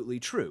absolutely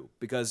true,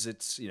 because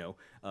it's,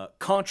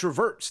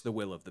 controverts the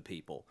will of the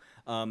people.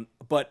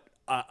 But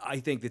I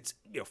think that's,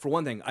 for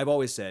one thing, I've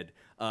always said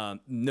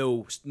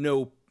no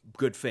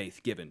good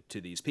faith given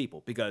to these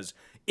people, because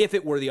if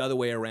it were the other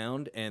way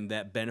around and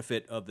that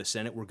benefit of the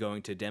Senate were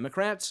going to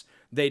Democrats,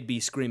 they'd be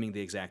screaming the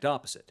exact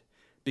opposite.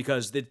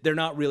 Because they're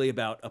not really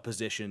about a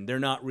position. They're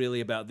not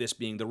really about this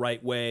being the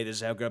right way. This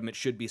is how government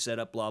should be set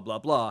up, blah, blah,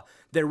 blah.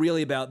 They're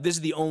really about this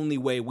is the only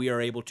way we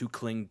are able to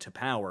cling to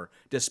power,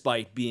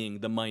 despite being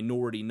the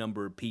minority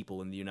number of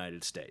people in the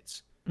United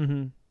States.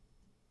 Mm-hmm.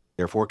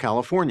 Therefore,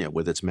 California,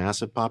 with its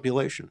massive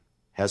population,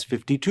 has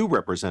 52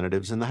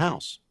 representatives in the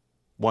House.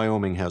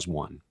 Wyoming has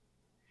 1.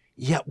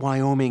 Yet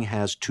Wyoming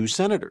has 2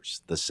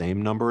 senators, the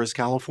same number as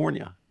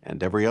California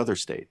and every other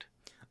state.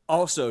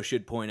 Also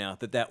should point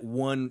out that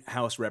one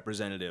House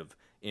representative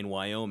in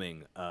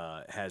Wyoming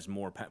has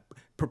more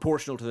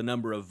proportional to the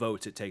number of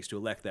votes it takes to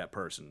elect that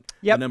person.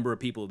 Yep. The number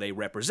of people they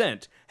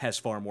represent has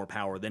far more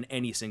power than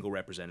any single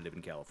representative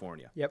in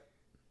California. Yep.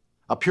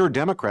 A pure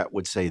Democrat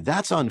would say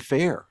that's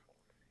unfair.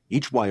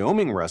 Each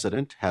Wyoming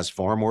resident has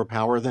far more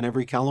power than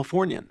every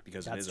Californian.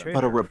 Because that's it is true.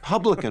 But a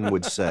Republican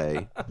would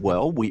say,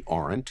 well, we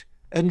aren't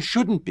and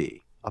shouldn't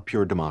be a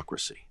pure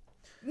democracy.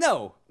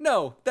 No,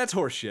 that's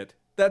horseshit.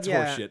 That's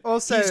horseshit.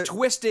 Also,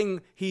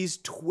 he's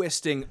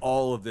twisting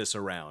all of this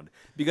around,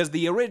 because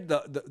the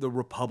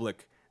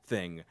republic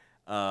thing.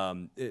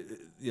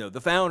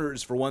 The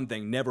founders, for one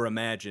thing, never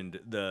imagined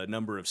the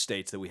number of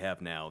states that we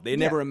have now. They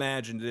never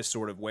imagined this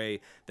sort of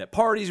way that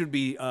parties would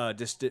be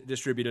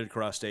distributed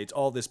across states.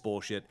 All this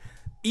bullshit.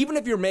 Even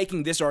if you're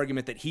making this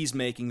argument that he's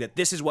making, that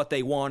this is what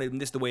they wanted and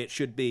this is the way it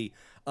should be,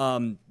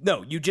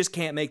 no, you just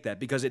can't make that,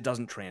 because it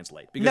doesn't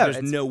translate. Because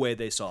there's no way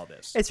they saw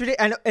this. It's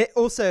ridiculous, and it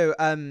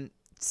also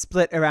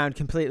split around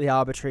completely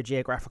arbitrary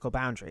geographical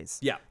boundaries.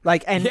 Yeah.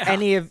 Like,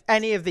 any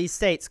of these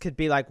states could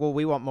be like, well,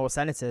 we want more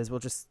senators, we'll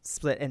just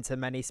split into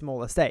many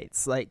smaller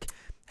states. Like,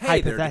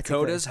 hey there,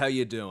 Dakotas, how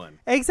you doing?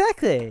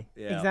 Exactly.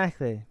 Yeah.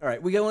 Exactly. All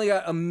right, we only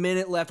got a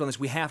minute left on this.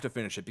 We have to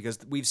finish it, because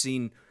we've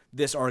seen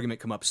this argument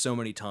come up so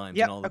many times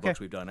in all the books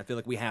we've done. I feel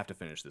like we have to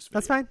finish this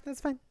video.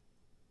 That's fine.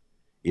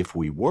 If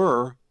we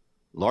were,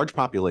 large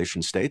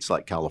population states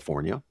like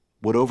California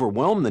would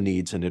overwhelm the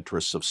needs and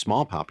interests of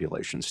small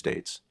population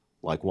states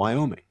like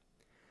Wyoming.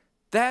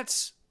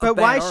 That's But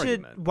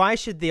argument. why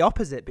should the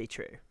opposite be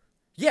true?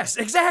 Yes,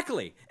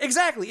 exactly.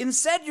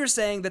 Instead, you're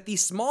saying that the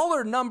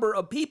smaller number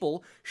of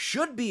people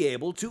should be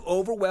able to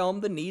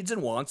overwhelm the needs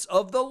and wants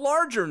of the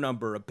larger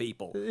number of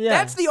people. Yeah.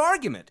 That's the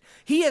argument.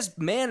 He has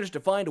managed to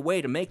find a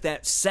way to make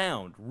that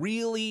sound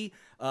really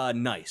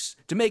nice,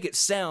 to make it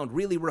sound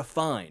really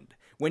refined.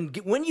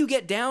 When you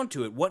get down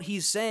to it, what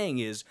he's saying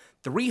is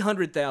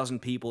 300,000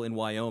 people in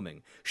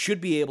Wyoming should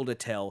be able to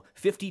tell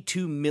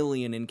 52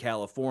 million in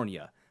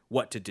California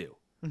what to do.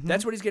 Mm-hmm.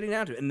 That's what he's getting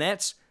down to. And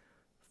that's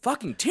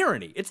fucking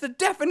tyranny. It's the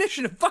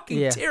definition of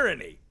fucking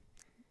tyranny.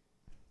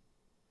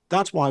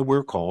 That's why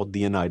we're called the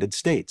United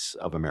States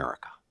of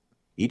America.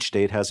 Each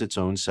state has its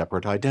own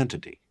separate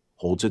identity,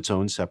 holds its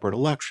own separate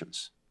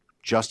elections.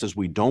 Just as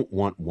we don't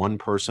want one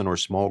person or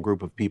small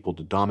group of people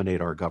to dominate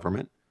our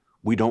government,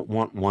 we don't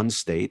want one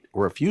state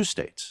or a few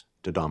states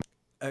to dominate.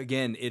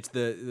 Again, it's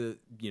the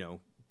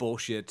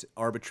bullshit,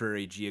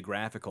 arbitrary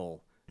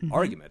geographical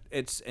argument.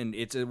 It's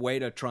a way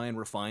to try and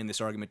refine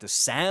this argument to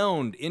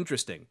sound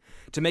interesting,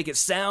 to make it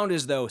sound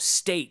as though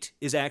state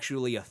is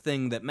actually a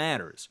thing that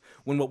matters,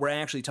 when what we're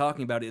actually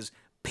talking about is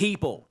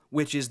people,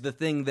 which is the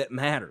thing that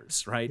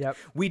matters, right? Yep.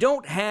 We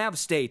don't have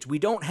states. We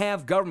don't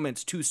have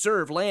governments to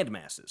serve land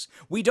masses.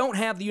 We don't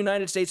have the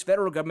United States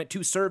federal government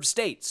to serve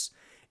states.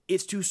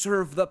 It's to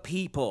serve the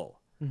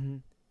people.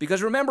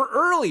 Because remember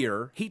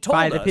earlier, he told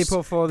us by the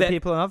people, for the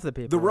people, and of the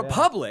people. The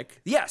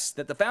Republic, yes,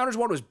 that the founders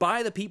wanted was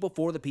by the people,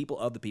 for the people,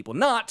 of the people,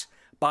 not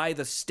by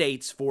the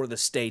states, for the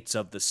states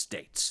of the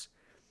states.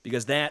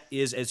 Because that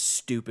is as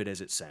stupid as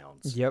it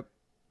sounds. Yep.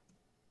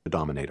 To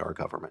dominate our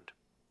government.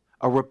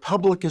 A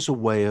republic is a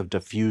way of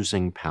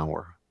diffusing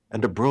power,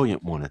 and a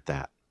brilliant one at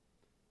that.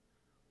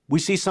 We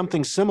see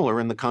something similar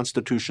in the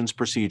Constitution's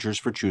procedures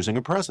for choosing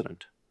a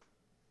president.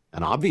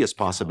 An obvious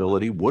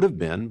possibility would have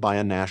been by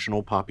a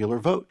national popular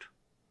vote.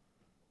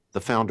 The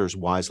founders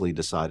wisely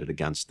decided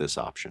against this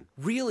option.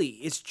 Really,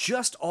 it's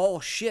just all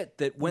shit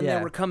that when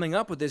they were coming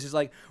up with this, it's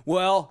like,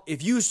 well,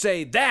 if you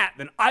say that,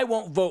 then I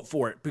won't vote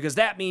for it, because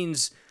that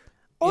means...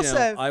 Also,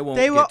 I won't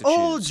they were get to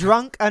all choose.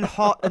 drunk and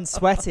hot and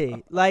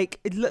sweaty. Like,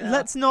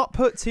 let's not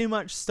put too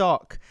much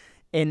stock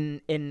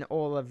in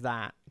all of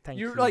that. Thank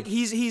you. You're like,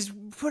 he's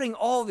putting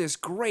all this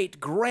great,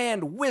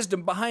 grand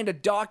wisdom behind a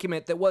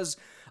document that was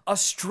a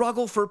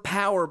struggle for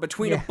power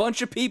between a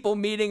bunch of people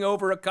meeting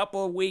over a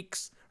couple of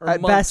weeks or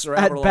At months best, or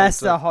however long. at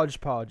best, a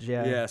hodgepodge.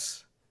 Yeah.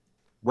 Yes.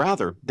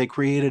 Rather, they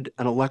created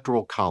an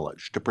electoral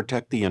college to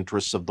protect the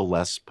interests of the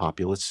less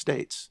populous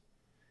states.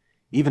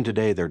 Even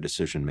today, their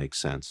decision makes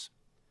sense.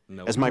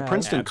 No, As my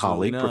Princeton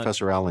absolutely colleague, not.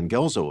 Professor Alan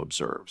Gelzo,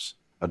 observes,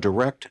 a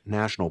direct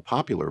national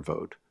popular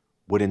vote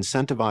would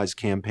incentivize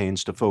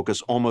campaigns to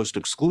focus almost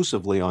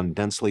exclusively on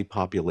densely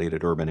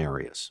populated urban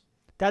areas.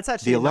 That's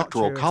actually The not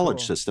electoral true at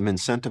college all. system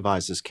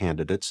incentivizes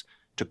candidates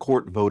to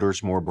court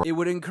voters more broadly. It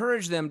would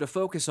encourage them to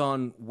focus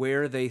on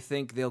where they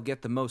think they'll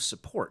get the most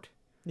support.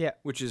 Yeah.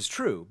 Which is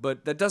true,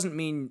 but that doesn't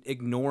mean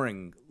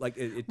ignoring. Like,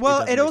 it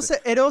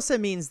also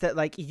means that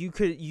like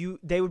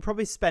they would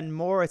probably spend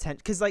more attention,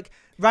 because like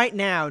right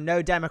now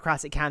no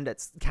Democratic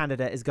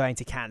candidate is going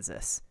to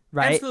Kansas,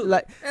 right? Absolutely.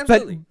 Like,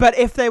 Absolutely. But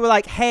if they were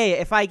like, hey,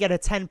 if I get a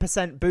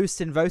 10%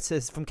 boost in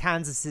voters from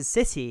Kansas's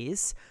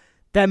cities,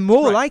 they're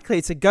more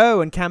likely to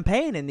go and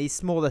campaign in these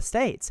smaller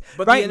states.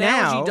 But right the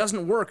analogy now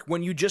doesn't work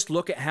when you just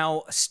look at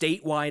how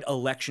statewide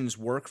elections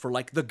work for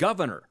like the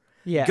governor.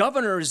 Yeah.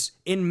 Governors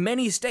in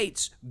many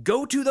states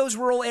go to those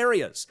rural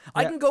areas.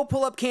 I can go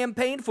pull up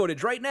campaign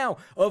footage right now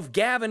of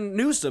Gavin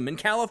Newsom in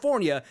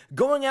California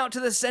going out to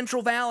the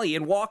Central Valley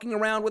and walking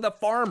around with a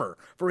farmer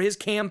for his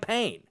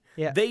campaign.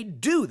 Yeah. They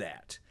do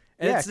that.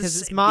 And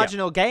because it's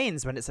marginal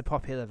gains when it's a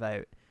popular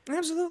vote.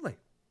 Absolutely.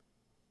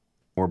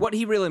 What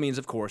he really means,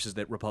 of course, is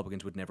that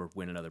Republicans would never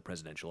win another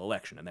presidential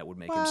election, and that would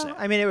make him sad.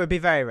 I mean, it would be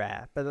very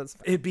rare, but that's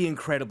fine. It'd be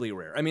incredibly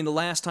rare. I mean, the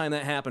last time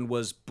that happened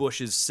was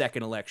Bush's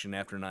second election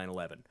after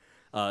 9/11.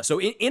 So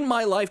in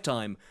my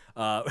lifetime,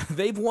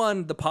 they've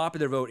won the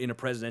popular vote in a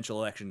presidential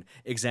election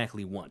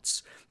exactly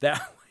once.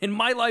 That in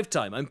my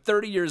lifetime, I'm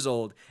 30 years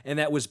old, and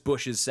that was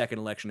Bush's second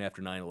election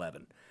after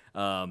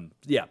 9/11.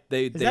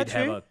 They'd that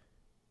have true? a.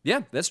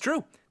 Yeah, that's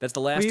true. That's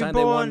the last Were you time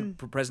they won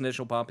born-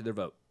 presidential popular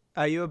vote.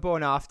 You were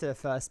born after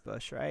first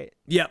Bush, right?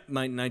 Yeah,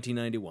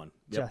 1991.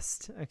 Yep.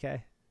 Just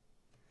okay.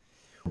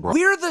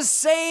 We're the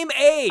same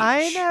age.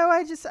 I know.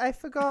 I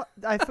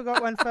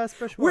forgot when first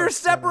Bush was. We're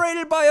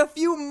separated by a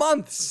few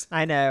months.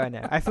 I know.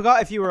 I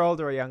forgot if you were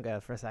older or younger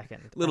for a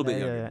second. A little bit I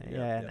know, younger. Yeah,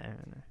 Yeah. I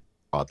know.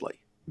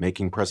 broadly,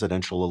 making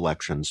presidential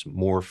elections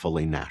more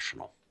fully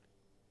national.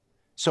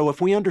 So if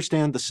we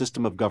understand the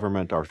system of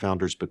government our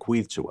founders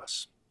bequeathed to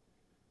us,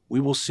 we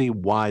will see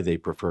why they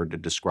preferred to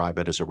describe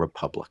it as a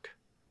republic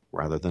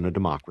rather than a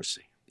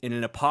democracy. In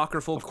an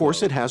apocryphal Of course,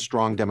 quote. it has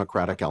strong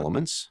democratic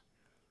elements,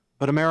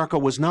 but America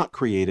was not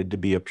created to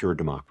be a pure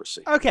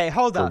democracy. Okay,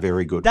 hold For on.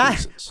 very good that,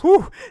 reasons.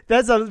 Whew,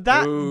 there's a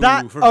that Ooh,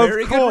 that for of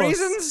very course.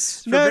 good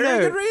reasons? For No, very no,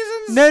 good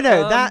reasons?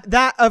 No,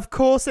 that of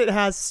course it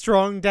has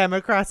strong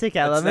democratic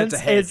elements.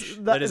 That's a hedge.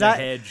 It's- That is a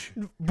hedge.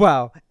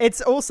 Well, it's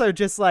also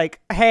just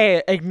like,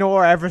 hey,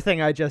 ignore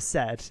everything I just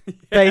said,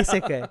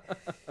 basically.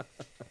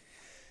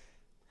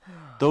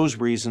 Those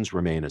reasons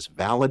remain as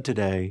valid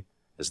today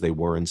as they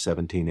were in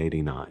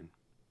 1789.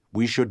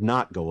 We should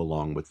not go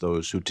along with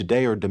those who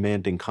today are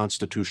demanding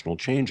constitutional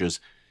changes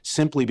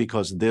simply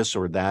because this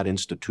or that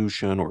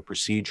institution or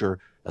procedure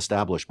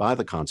established by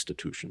the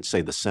Constitution,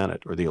 say the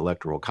Senate or the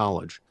Electoral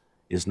College,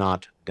 is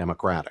not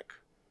democratic.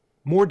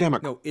 More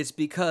democratic. No, it's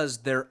because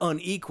they're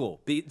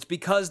unequal. It's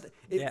because...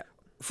 Yeah.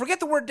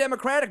 Forget the word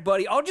democratic,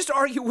 buddy. I'll just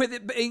argue with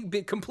it being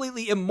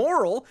completely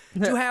immoral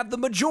to have the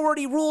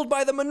majority ruled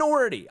by the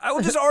minority. I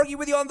will just argue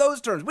with you on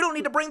those terms. We don't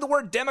need to bring the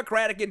word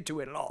democratic into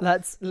it at all.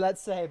 Let's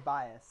say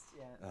biased.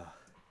 Yeah.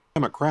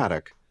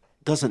 Democratic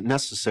doesn't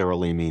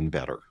necessarily mean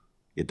better.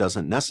 It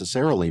doesn't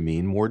necessarily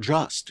mean more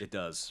just. It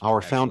does. Our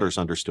actually. founders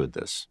understood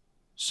this.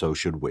 So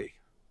should we.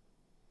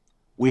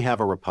 We have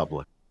a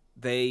republic.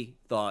 they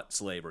thought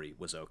slavery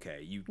was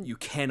okay. You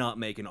cannot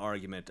make an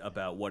argument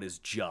about what is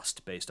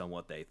just based on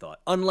what they thought,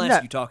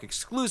 unless you talk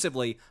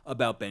exclusively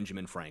about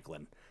Benjamin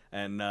Franklin.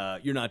 And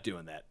you're not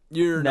doing that.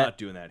 You're not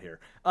doing that here.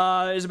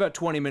 There's about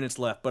 20 minutes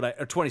left,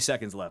 or 20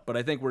 seconds left, but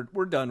I think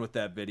we're done with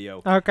that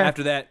video. Okay.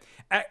 After that,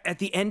 at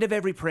the end of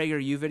every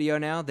PragerU video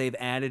now, they've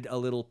added a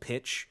little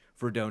pitch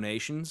for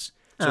donations.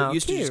 So it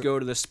used to just go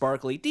to the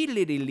sparkly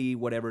dee-dee-dee-dee,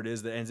 whatever it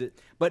is that ends it.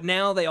 But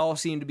now they all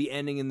seem to be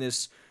ending in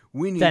this,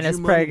 we need Dennis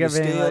your money Prager to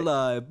stay like,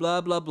 alive,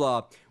 blah, blah,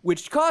 blah,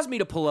 which caused me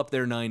to pull up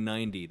their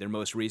 990, their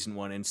most recent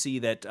one, and see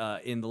that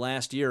in the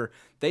last year,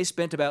 they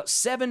spent about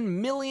 $7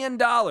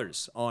 million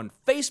on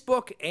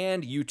Facebook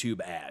and YouTube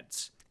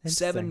ads.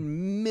 $7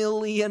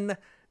 million,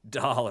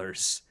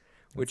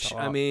 which,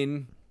 I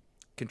mean,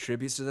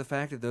 contributes to the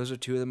fact that those are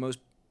two of the most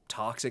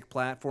toxic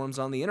platforms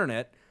on the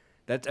internet.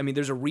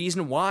 There's a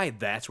reason why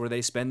that's where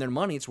they spend their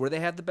money. It's where they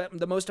have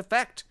the most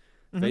effect.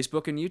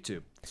 Facebook and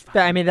YouTube.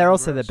 I mean, they're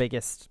also the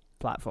biggest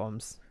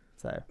platforms.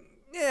 So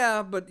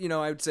yeah, but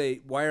I would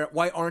say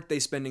why aren't they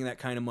spending that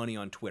kind of money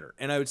on Twitter?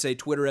 And I would say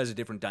Twitter has a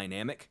different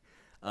dynamic.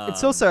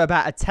 It's also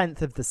about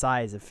 1/10 of the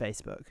size of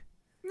Facebook.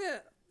 Yeah,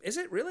 is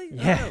it really?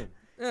 Yeah.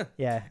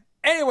 Yeah.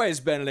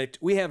 Anyways, Benedict,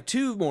 we have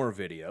 2 more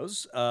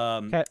videos.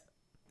 Okay.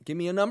 Give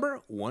me a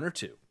number, 1 or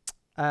 2.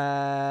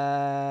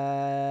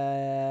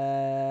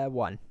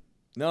 1.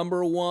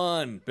 Number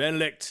 1,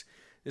 Benedict.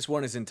 This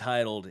one is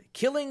entitled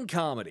 "Killing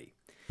Comedy"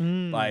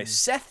 by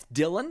Seth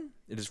Dillon.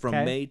 It is from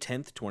May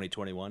 10th,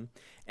 2021.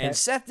 And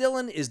Seth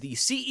Dillon is the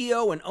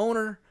CEO and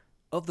owner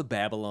of the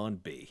Babylon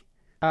Bee.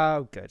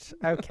 Oh, good.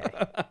 Okay.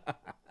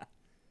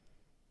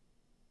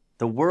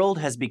 The world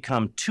has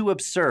become too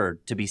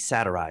absurd to be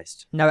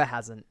satirized. No, it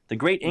hasn't. The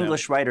great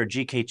English writer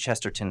G.K.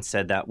 Chesterton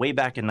said that way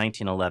back in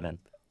 1911.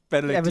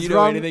 Benedict, do you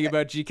know anything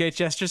about G.K.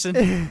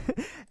 Chesterton?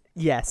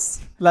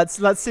 Yes. Let's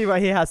see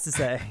what he has to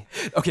say.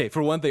 Okay,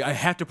 for one thing, I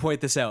have to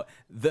point this out.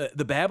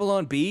 The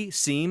Babylon Bee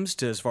seems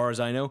to, as far as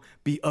I know,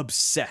 be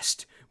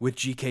obsessed with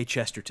G.K.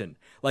 Chesterton.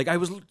 Like, I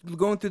was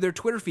going through their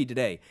Twitter feed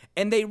today,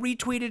 and they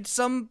retweeted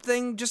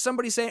something, just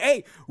somebody saying,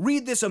 hey,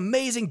 read this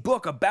amazing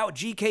book about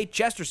G.K.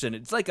 Chesterton.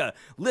 It's like a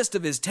list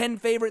of his 10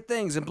 favorite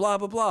things and blah,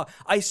 blah, blah.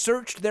 I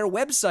searched their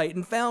website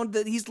and found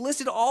that he's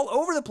listed all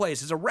over the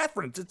place as a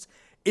reference.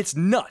 It's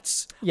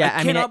nuts. Yeah,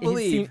 I cannot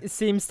believe. It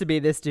seems to be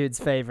this dude's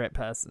favorite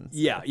person.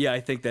 So. Yeah, I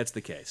think that's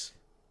the case.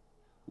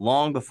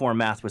 Long before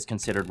math was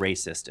considered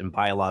racist and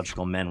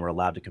biological men were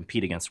allowed to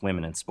compete against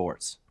women in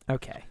sports.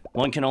 Okay.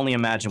 One can only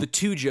imagine the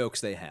 2 jokes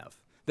they have.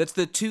 That's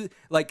the 2,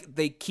 like,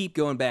 they keep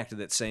going back to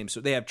that same,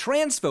 so they have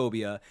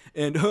transphobia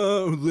and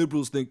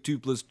liberals think 2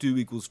 +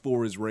 2 =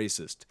 4 is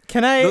racist.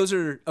 Those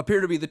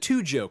appear to be the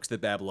 2 jokes that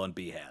Babylon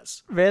Bee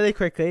has. Really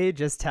quickly,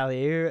 just tell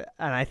you,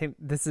 and I think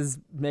this is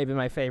maybe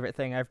my favorite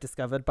thing I've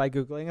discovered by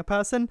Googling a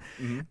person.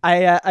 Mm-hmm.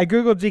 I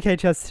Googled G.K.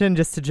 Chesterton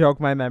just to jog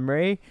my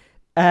memory,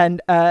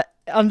 and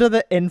under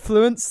the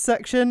influence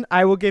section,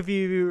 I will give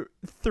you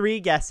 3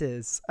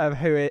 guesses of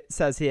who it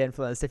says he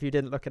influenced if you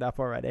didn't look it up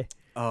already.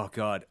 Oh,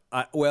 God.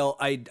 I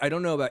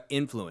don't know about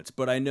influence,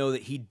 but I know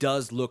that he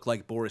does look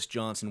like Boris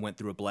Johnson went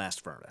through a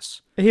blast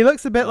furnace. He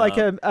looks a bit like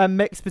a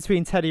mix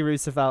between Teddy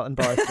Roosevelt and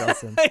Boris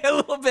Johnson. A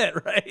little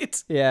bit,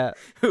 right? Yeah.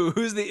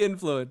 Who's the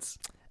influence?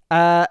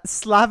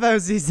 Slavoj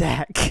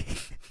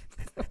Zizek.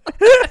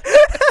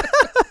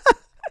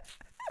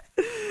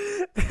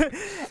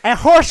 A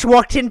horse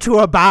walked into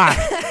a bar.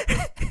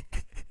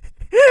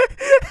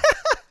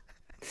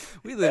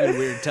 We live in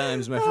weird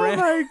times, my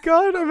friend. Oh my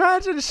God,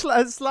 imagine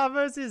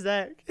Slavoj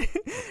Zizek.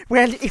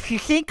 Well, if you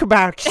think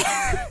about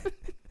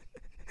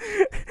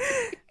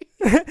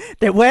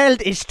the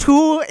world is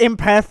too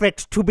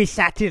imperfect to be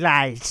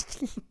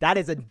satirized. That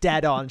is a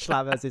dead-on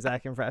Slavoj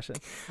Zizek impression.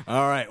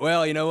 All right,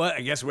 well, you know what?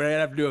 I guess we're going to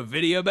have to do a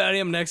video about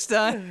him next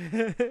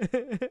time.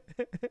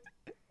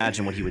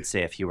 Imagine what he would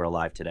say if he were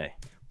alive today.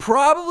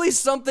 Probably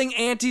something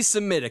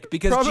anti-Semitic,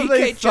 because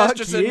G.K.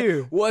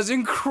 Chesterton was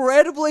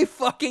incredibly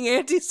fucking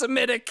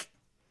anti-Semitic.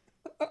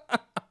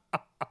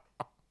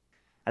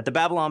 At the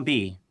Babylon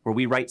Bee, where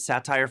we write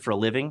satire for a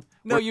living...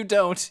 No, you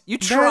don't. You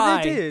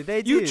try. No,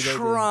 they do. You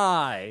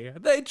try.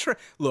 They try.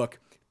 Look,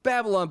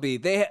 Babylon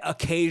Bee,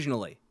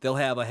 occasionally they'll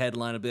have a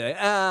headline and be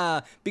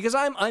like, because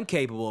I'm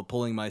capable of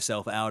pulling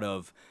myself out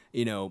of,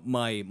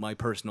 my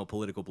personal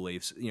political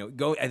beliefs.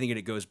 I think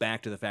it goes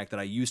back to the fact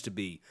that I used to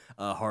be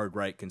a hard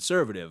right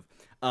conservative.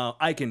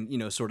 I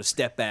can, sort of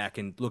step back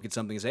and look at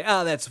something and say,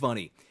 that's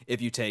funny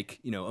if you take,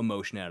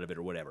 emotion out of it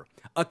or whatever.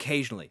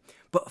 Occasionally.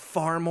 But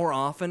far more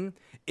often,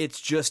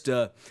 it's just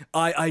a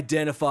I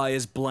identify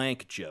as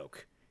blank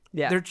joke.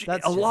 Yeah,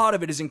 a lot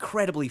of it is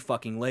incredibly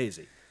fucking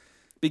lazy.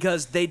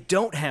 Because they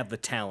don't have the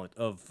talent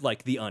of,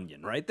 like, The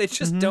Onion, right? They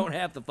just don't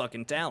have the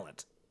fucking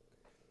talent.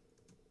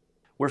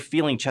 We're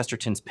feeling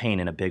Chesterton's pain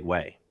in a big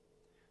way.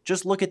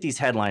 Just look at these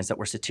headlines that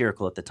were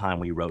satirical at the time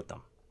we wrote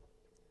them.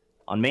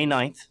 On May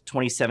 9th,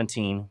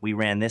 2017, we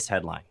ran this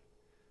headline.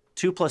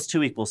 2 +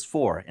 2 =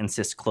 4,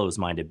 insists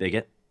closed-minded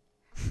bigot.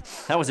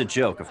 That was a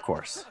joke, of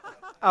course.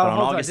 Oh,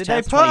 hold on. Did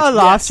they put a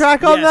laugh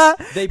track on that?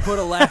 They put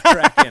a laugh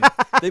track in.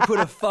 They put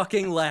a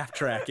fucking laugh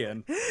track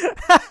in.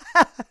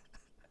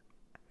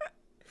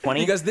 20?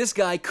 Because this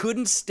guy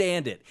couldn't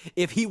stand it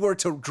if he were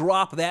to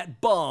drop that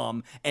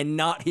bomb and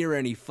not hear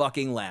any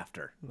fucking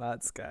laughter.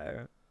 Let's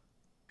go.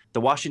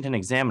 The Washington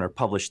Examiner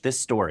published this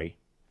story.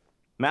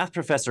 Math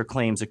professor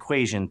claims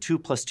equation 2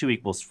 + 2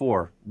 =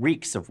 4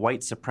 reeks of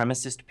white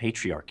supremacist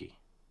patriarchy.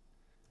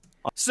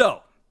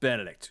 So,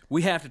 Benedict,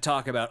 we have to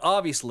talk about,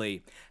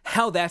 obviously,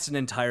 how that's an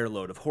entire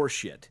load of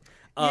horseshit.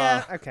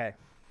 Yeah, okay.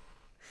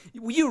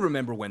 You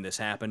remember when this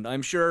happened.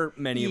 I'm sure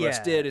many of us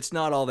did. It's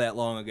not all that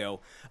long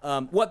ago.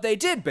 What they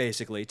did,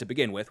 basically, to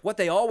begin with, what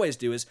they always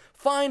do is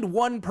find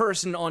one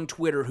person on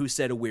Twitter who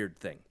said a weird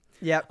thing.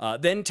 Yep.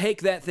 Then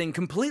take that thing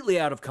completely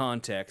out of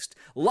context,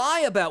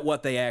 lie about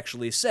what they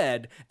actually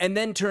said, and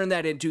then turn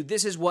that into,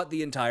 this is what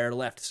the entire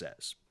left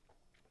says.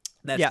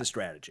 That's the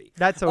strategy.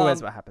 That's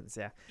always what happens,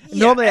 yeah.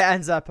 Normally it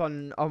ends up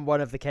on one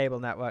of the cable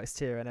networks,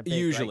 too, in a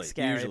big,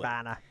 scary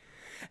banner.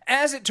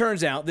 As it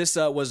turns out, this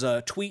was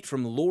a tweet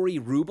from Lori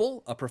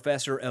Rubel, a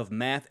professor of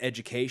math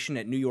education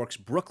at New York's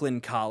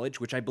Brooklyn College,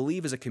 which I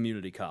believe is a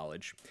community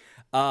college.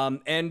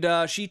 And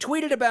she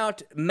tweeted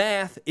about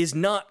math is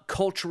not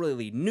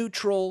culturally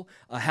neutral,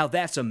 how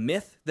that's a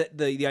myth, that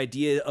the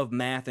idea of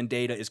math and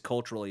data is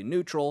culturally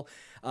neutral,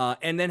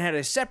 and then had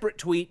a separate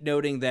tweet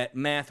noting that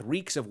math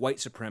reeks of white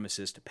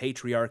supremacist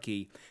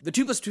patriarchy. The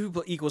 2 +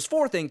 2 =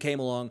 4 thing came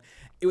along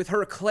with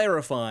her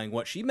clarifying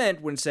what she meant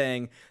when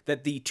saying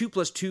that the 2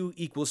 + 2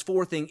 =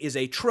 4 thing is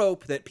a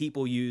trope that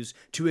people use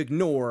to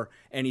ignore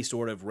any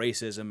sort of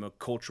racism or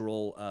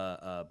cultural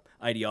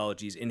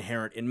ideologies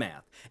inherent in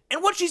math.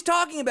 And what she's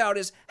talking about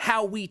is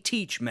how we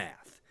teach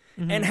math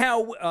and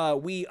how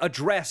we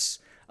address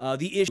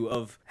the issue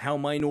of how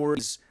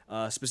minorities,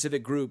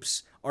 specific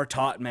groups, are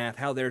taught math,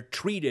 how they're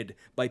treated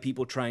by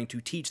people trying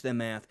to teach them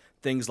math,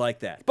 things like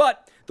that.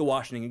 But the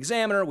Washington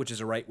Examiner, which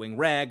is a right-wing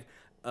rag,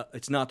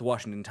 it's not the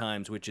Washington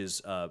Times, which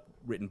is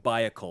written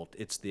by a cult.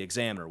 It's the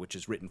Examiner, which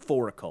is written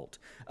for a cult.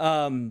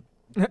 Comes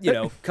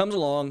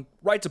along,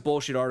 writes a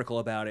bullshit article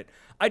about it.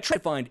 I try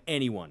to find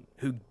anyone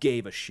who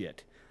gave a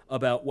shit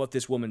about what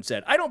this woman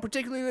said. I don't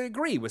particularly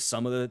agree with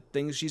some of the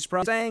things she's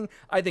saying.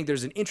 I think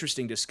there's an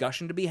interesting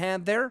discussion to be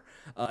had there.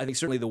 I think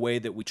certainly the way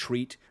that we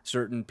treat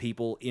certain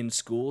people in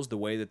schools, the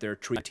way that they're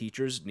treated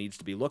teachers, needs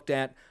to be looked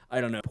at.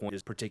 I don't know if the point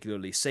is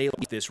particularly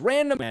salient. This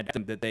random ad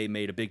that they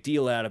made a big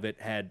deal out of it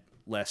had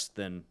less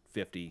than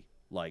 50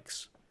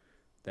 likes.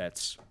 I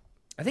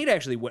think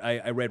actually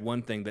I read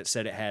one thing that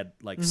said it had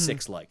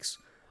 6 likes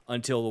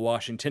until the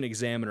Washington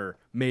Examiner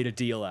made a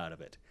deal out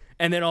of it.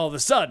 And then all of a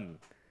sudden,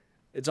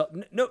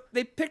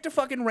 they picked a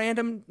fucking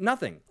random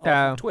nothing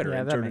off Twitter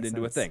and turned it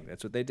into a thing.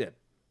 That's what they did.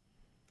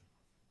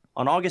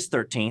 On August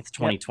 13th,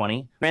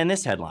 2020, ran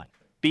this headline: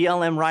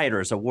 BLM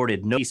rioters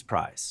awarded no Peace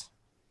Prize.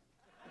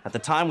 At the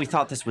time, we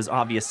thought this was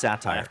obvious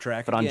satire,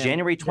 but on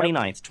January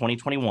 29th,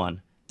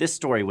 2021, this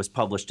story was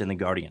published in The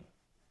Guardian.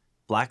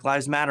 Black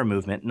Lives Matter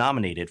movement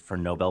nominated for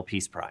Nobel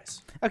Peace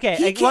Prize. Okay,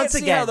 he can't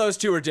see how those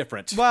two are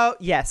different. Well,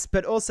 yes,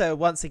 but also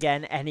once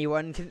again,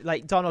 anyone can,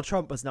 Donald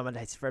Trump was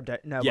nominated for a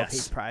Nobel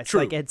Peace Prize.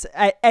 True.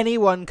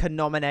 Anyone can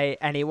nominate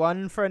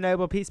anyone for a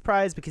Nobel Peace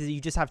Prize because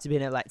you just have to be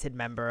an elected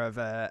member of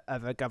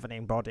a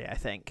governing body, I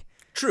think.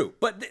 True,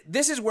 but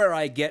this is where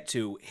I get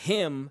to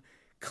him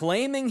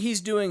claiming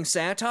he's doing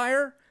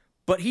satire,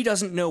 but he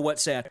doesn't know what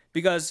satire,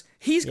 because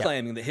he's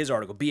claiming that his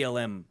article,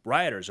 BLM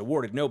rioters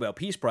awarded Nobel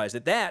Peace Prize,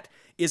 that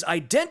is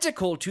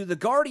identical to the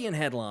Guardian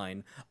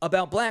headline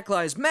about Black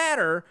Lives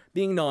Matter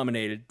being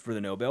nominated for the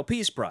Nobel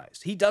Peace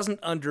Prize. He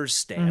doesn't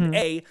understand,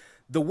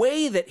 the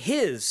way that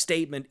his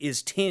statement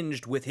is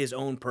tinged with his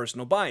own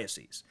personal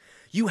biases.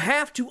 You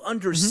have to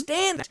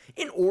understand that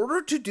in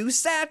order to do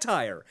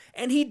satire,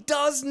 and he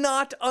does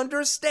not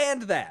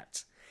understand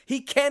that. He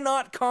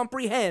cannot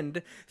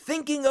comprehend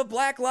thinking of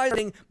Black Lives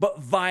Matter, but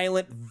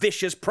violent,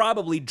 vicious,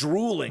 probably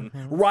drooling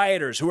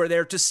rioters who are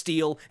there to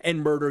steal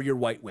and murder your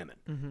white women.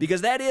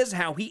 Because that is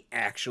how he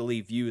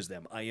actually views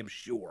them, I am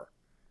sure.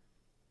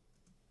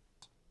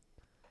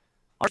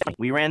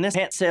 We ran this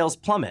pant sales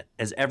plummet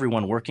as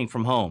everyone working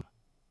from home.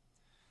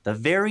 The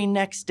very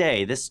next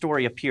day, this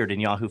story appeared in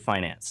Yahoo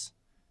Finance.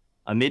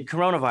 Amid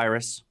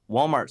coronavirus,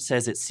 Walmart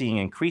says it's seeing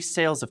increased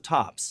sales of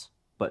tops,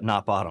 but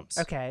not bottoms.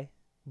 Okay.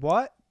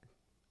 What?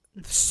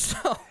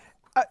 So,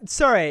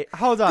 sorry,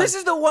 hold on. This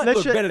is the one,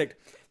 look, Benedict,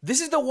 this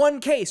is the one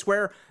case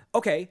where,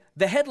 okay,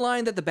 the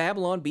headline that the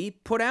Babylon Bee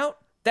put out,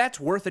 that's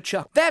worth a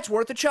chuckle. That's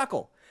worth a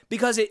chuckle.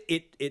 Because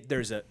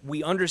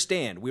we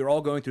understand, we were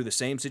all going through the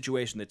same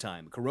situation at the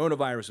time.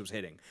 Coronavirus was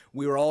hitting.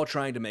 We were all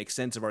trying to make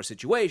sense of our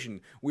situation.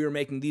 We were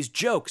making these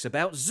jokes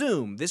about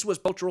Zoom. This was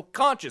cultural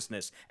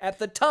consciousness at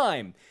the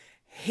time.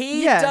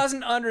 He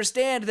doesn't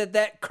understand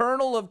that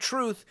kernel of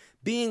truth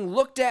being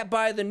looked at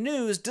by the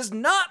news does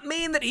not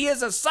mean that he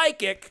is a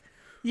psychic.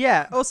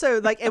 Yeah,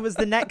 also, it was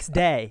the next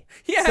day.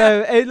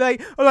 So,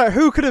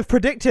 who could have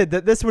predicted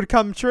that this would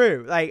come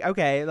true?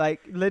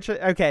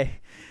 Literally,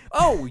 okay.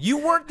 Oh, you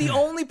weren't the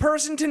only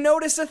person to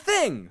notice a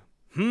thing.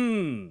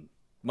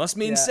 Must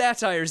mean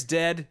satire's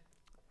dead.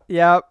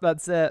 Yep,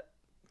 that's it.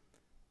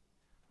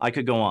 I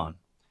could go on.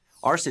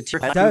 Our satire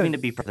is proving to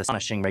be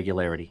astonishing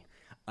regularity.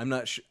 I'm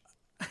not sure.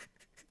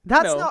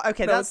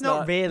 That's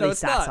not really no,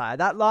 satire. not.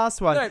 That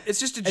last one. No, it's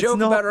just a joke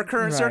about our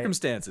current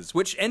circumstances,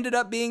 which ended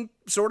up being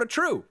sort of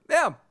true.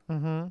 Yeah.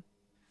 Mm-hmm.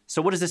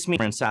 So what does this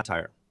mean in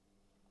satire?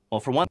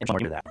 Well, for one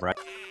thing, that right,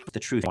 the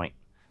truth point.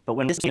 But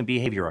when this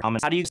behavior or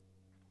comments, how do you?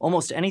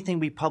 Almost anything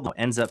we publish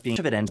ends up being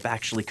ends up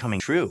actually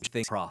coming true.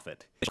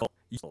 Prophet.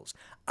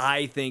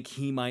 I think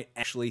he might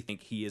actually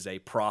think he is a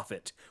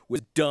prophet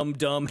with dumb.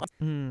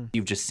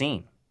 You've just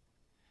seen.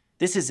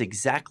 This is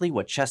exactly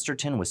what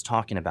Chesterton was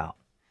talking about.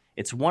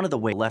 It's one of the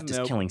ways the left is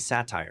killing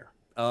satire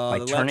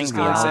by turning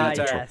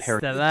reality into a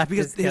parody.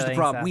 Because here's the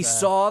problem: we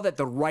saw that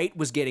the right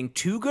was getting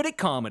too good at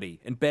comedy,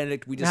 and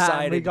Benedict, we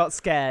decided we got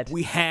scared.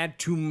 We had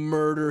to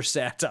murder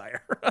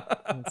satire.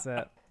 That's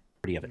it.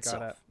 Of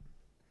itself.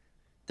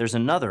 There's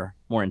another,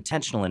 more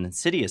intentional and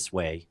insidious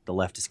way the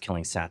left is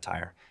killing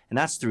satire, and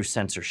that's through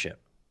censorship.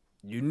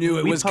 You knew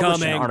it was coming. We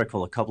published an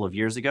article a couple of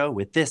years ago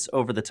with this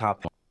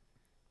over-the-top.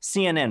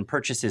 CNN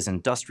purchases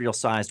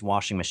industrial-sized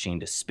washing machine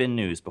to spin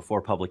news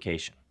before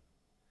publication.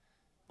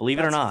 Believe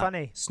it or not,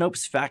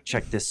 Snopes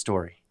fact-checked this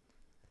story.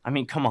 I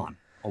mean, come on.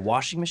 A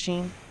washing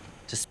machine?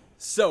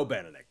 So,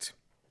 Benedict.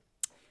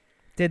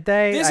 Did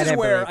they? This is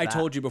where I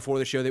told you before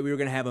the show that we were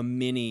going to have a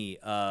mini,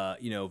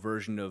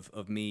 version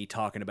of me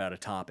talking about a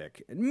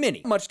topic.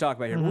 Mini. Much to talk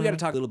about here, but we got to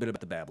talk a little bit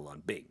about the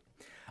Babylon Bee.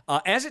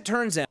 As it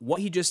turns out,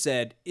 what he just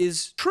said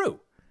is true.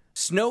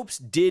 Snopes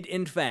did,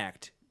 in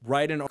fact,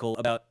 write an article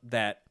about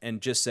that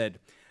and just said,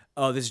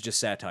 oh, this is just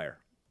satire.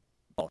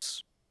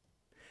 False.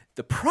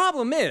 The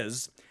problem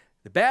is,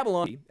 the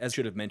Babylon Bee, as I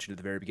should have mentioned at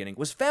the very beginning,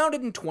 was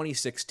founded in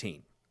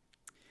 2016.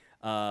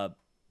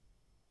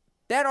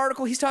 That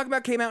article he's talking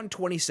about came out in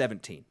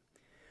 2017,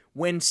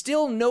 when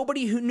still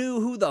nobody who knew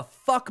who the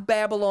fuck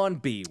Babylon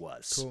Bee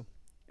was. Cool.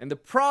 And the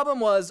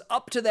problem was,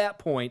 up to that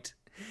point,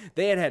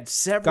 they had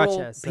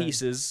several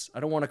pieces,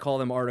 I don't want to call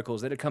them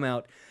articles, that had come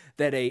out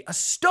that a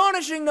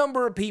astonishing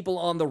number of people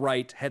on the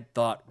right had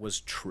thought was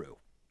true.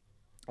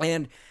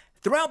 And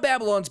throughout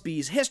Babylon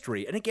Bee's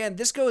history, and again,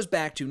 this goes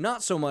back to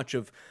not so much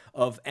of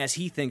as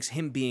he thinks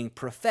him being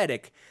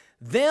prophetic,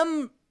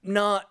 them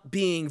not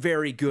being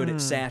very good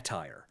at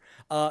satire.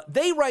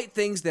 They write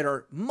things that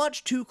are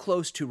much too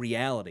close to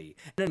reality,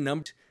 and a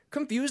number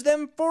confuse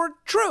them for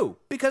true,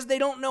 because they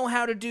don't know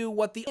how to do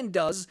what the end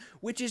does,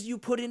 which is you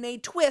put in a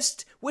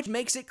twist, which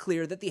makes it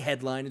clear that the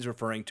headline is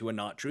referring to a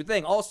not true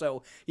thing.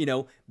 Also,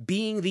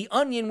 being the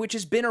Onion, which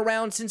has been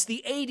around since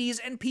the 80s,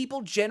 and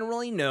people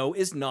generally know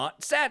is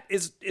not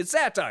is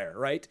satire,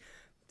 right?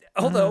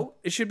 Although,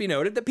 it should be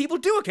noted that people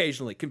do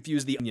occasionally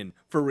confuse the Onion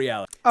for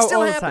reality.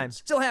 Still happens.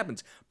 Still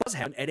happens. But it does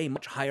happen at a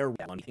much higher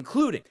level,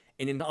 including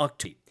in an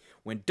octave.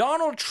 When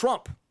Donald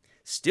Trump,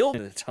 still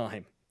at the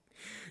time,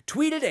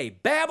 tweeted a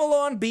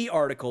Babylon Bee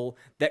article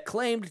that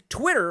claimed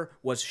Twitter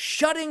was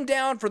shutting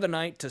down for the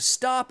night to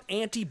stop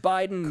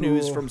anti-Biden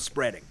news from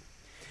spreading.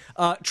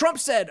 Trump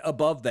said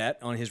above that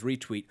on his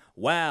retweet,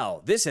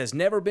 "Wow, this has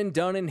never been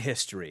done in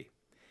history.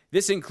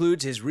 This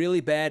includes his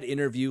really bad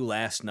interview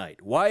last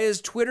night. Why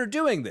is Twitter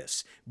doing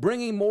this?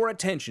 Bringing more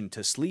attention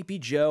to Sleepy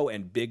Joe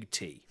and Big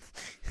T."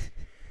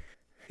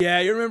 Yeah,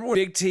 you remember when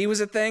Big T was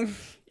a thing?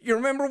 You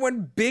remember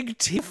when Big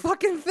T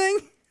fucking thing?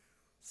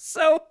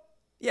 So,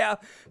 yeah,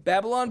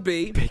 Babylon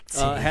Bee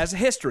has a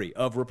history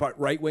of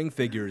right-wing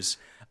figures,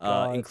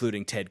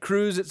 including Ted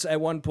Cruz at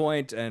one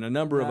point and a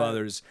number of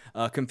others,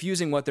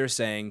 confusing what they're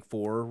saying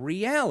for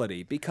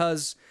reality,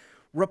 because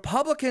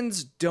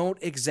Republicans don't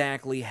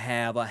exactly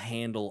have a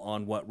handle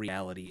on what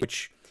reality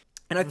is.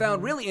 And I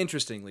found really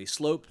interestingly,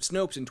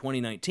 Snopes in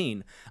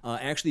 2019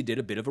 actually did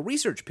a bit of a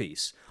research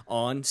piece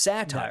on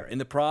satire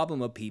and the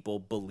problem of people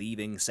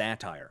believing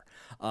satire.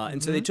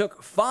 And so they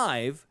took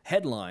 5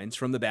 headlines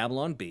from the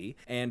Babylon Bee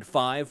and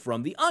 5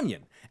 from the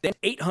Onion. Then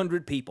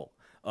 800 people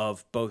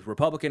of both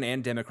Republican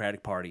and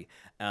Democratic Party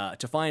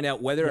to find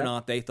out whether or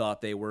not they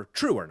thought they were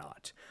true or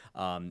not.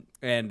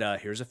 And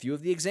here's a few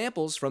of the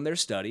examples from their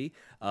study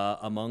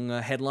among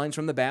headlines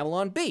from the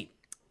Babylon Bee.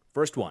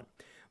 First one.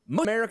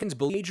 Most Americans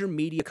believe major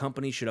media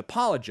companies should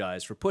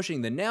apologize for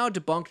pushing the now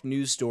debunked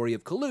news story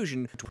of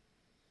collusion.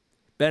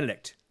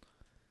 Benedict.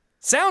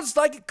 Sounds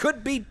like it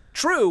could be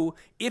true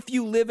if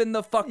you live in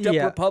the fucked up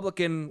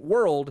Republican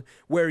world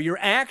where you're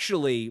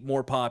actually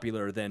more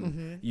popular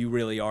than you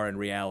really are in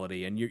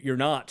reality, and you're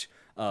not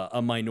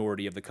a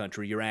minority of the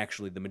country. You're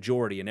actually the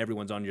majority, and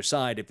everyone's on your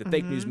side. If the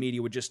fake news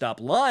media would just stop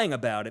lying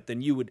about it,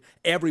 then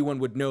everyone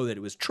would know that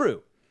it was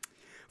true.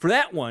 For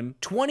that one,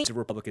 20% of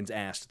Republicans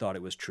asked thought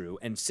it was true,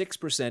 and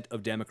 6%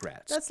 of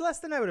Democrats. That's less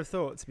than I would have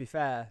thought, to be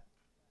fair.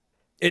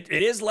 It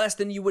is less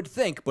than you would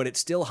think, but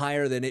it's still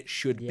higher than it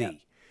should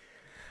be.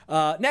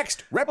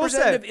 Next,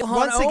 Representative Ilhan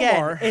once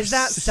Omar. Again, is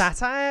that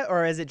satire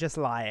or is it just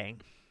lying?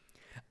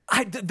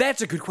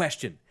 That's a good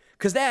question,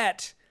 because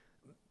that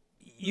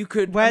you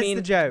could. Where's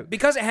the joke?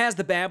 Because it has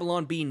the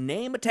Babylon Bee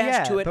name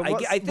attached to it. But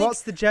I think,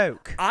 what's the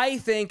joke? I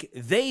think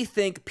they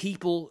think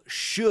people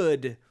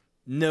should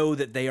know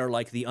that they are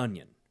like the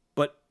Onion,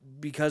 but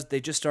because they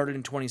just started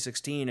in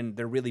 2016 and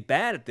they're really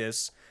bad at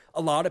this,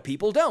 a lot of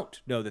people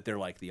don't know that they're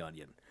like the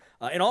Onion.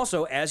 And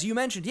also, as you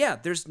mentioned,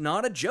 there's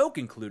not a joke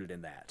included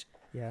in that.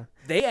 Yeah.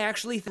 They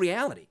actually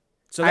reality.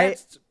 So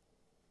that's...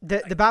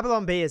 The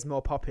Babylon Bee is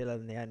more popular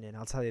than The Onion,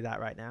 I'll tell you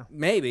that right now.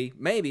 Maybe,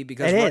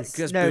 because... It is.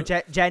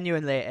 Because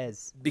genuinely it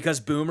is.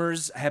 Because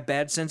boomers have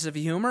bad sense of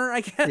humor,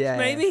 I guess,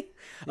 maybe?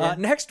 Yeah.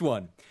 Next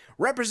one.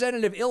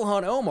 Representative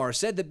Ilhan Omar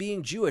said that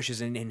being Jewish is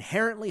an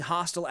inherently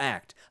hostile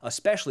act,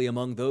 especially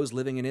among those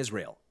living in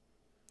Israel.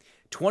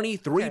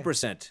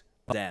 23%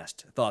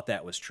 asked thought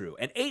that was true,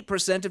 and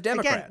 8% of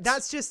Democrats. Again,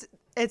 that's just...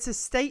 It's a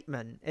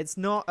statement. It's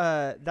not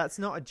that's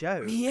not a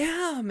joke.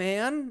 Yeah,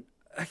 man.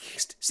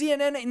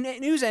 CNN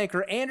news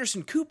anchor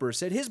Anderson Cooper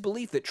said his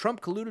belief that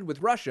Trump colluded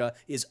with Russia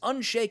is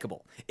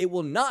unshakable. It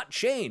will not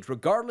change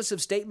regardless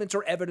of statements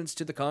or evidence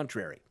to the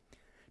contrary.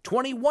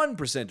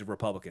 21% of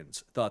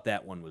Republicans thought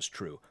that one was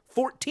true.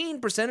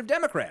 14% of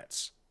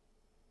Democrats.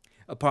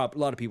 A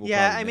lot of people.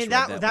 Yeah, I mean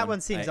that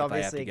one seems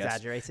obviously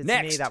exaggerated.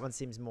 Next. To me, that one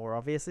seems more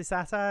obviously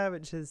satire,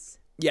 which is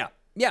yeah.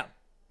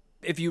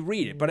 If you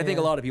read it, but I think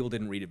a lot of people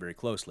didn't read it very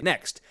closely.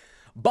 Next.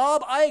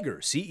 Bob Iger,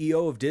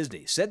 CEO of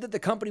Disney, said that the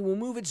company will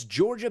move its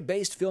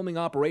Georgia-based filming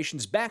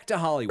operations back to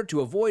Hollywood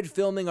to avoid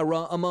filming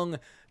among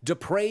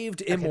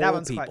depraved, immoral people. That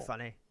one's quite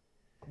funny.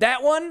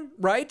 That one,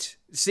 right?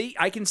 See,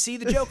 I can see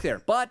the joke there.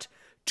 But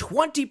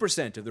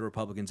 20% of the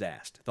Republicans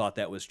asked thought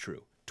that was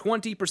true.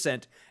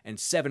 20% and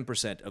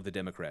 7% of the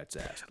Democrats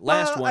asked.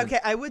 Last one. Okay,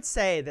 I would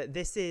say that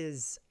this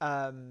is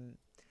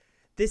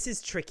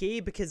tricky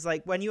because,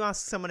 like, when you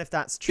ask someone if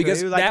that's true,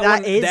 because like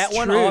that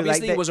one true.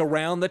 obviously like, was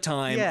around the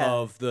time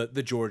of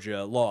the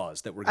Georgia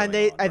laws that were going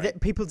on.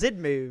 And people did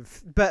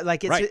move, but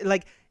like it's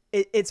like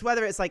it's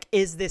whether it's like,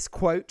 is this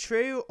quote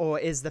true or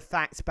is the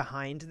fact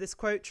behind this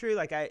quote true?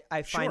 Like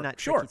I find that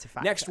tricky to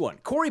fact. Next one.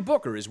 Cory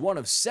Booker is one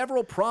of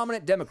several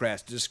prominent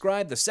Democrats to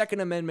describe the Second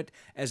Amendment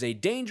as a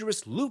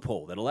dangerous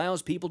loophole that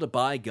allows people to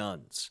buy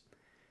guns.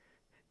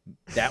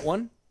 That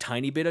one.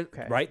 Tiny bit of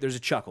right. There's a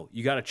chuckle.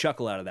 You got a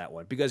chuckle out of that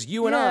one because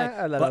you and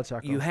I.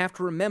 But you have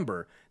to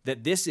remember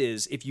that this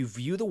is, if you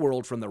view the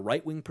world from the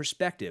right wing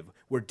perspective,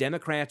 where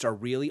Democrats are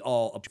really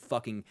all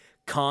fucking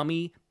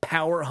commie,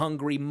 power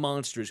hungry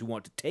monsters who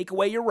want to take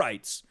away your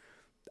rights.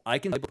 I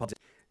can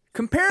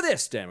compare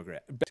this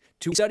Democrat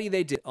to a study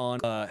they did on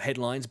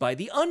headlines by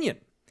The Onion,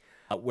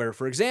 where,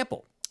 for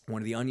example.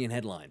 One of The Onion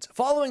headlines.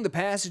 Following the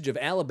passage of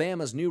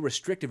Alabama's new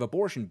restrictive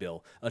abortion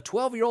bill, a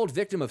 12-year-old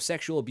victim of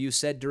sexual abuse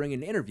said during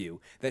an interview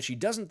that she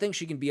doesn't think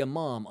she can be a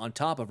mom on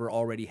top of her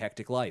already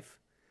hectic life.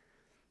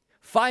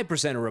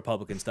 5% of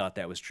Republicans thought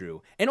that was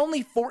true, and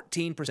only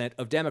 14%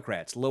 of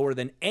Democrats, lower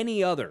than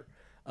any other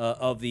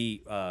of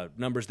the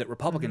numbers that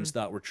Republicans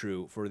thought were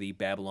true for the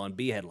Babylon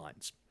Bee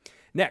headlines.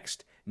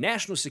 Next,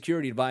 National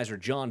Security Advisor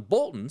John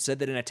Bolton said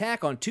that an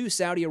attack on 2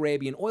 Saudi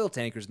Arabian oil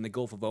tankers in the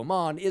Gulf of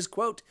Oman is,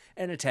 quote,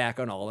 an attack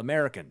on all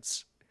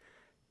Americans.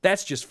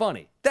 That's just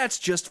funny. That's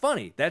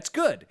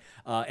good.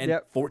 And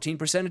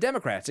 14% of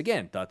Democrats,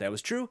 again, thought that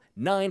was true.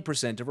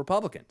 9% of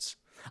Republicans.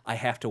 I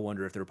have to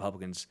wonder if the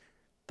Republicans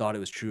thought it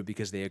was true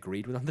because they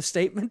agreed with on the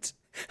statement.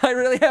 I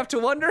really have to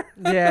wonder.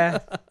 Yeah.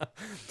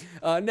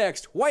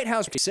 Next, White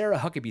House Sarah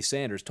Huckabee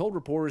Sanders told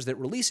reporters that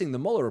releasing the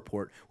Mueller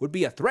report would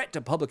be a threat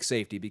to public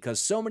safety because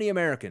so many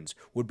Americans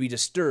would be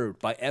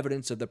disturbed by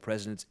evidence of the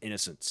president's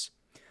innocence.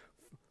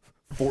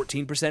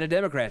 14% of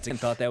Democrats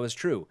thought that was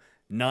true.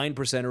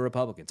 9% of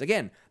Republicans.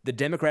 Again, the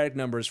Democratic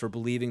numbers for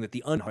believing that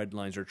the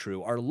headlines are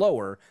true are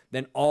lower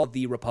than all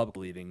the Republicans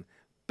believing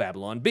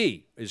Babylon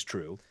Bee is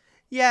true.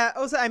 Yeah,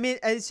 also, I mean,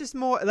 it's just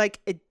more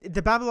like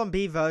the Babylon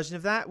Bee version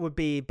of that would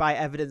be by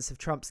evidence of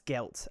Trump's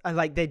guilt. And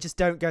like they just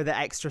don't go the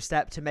extra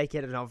step to make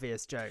it an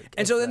obvious joke.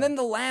 And so and then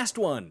the last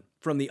one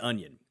from The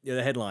Onion,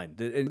 the headline,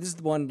 and this is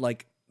the one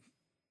like,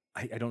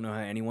 I don't know how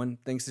anyone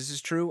thinks this is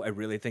true. I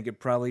really think it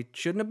probably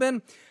shouldn't have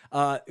been.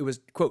 It was,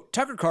 quote,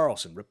 Tucker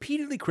Carlson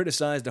repeatedly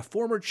criticized a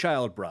former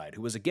child bride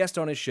who was a guest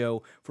on his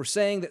show for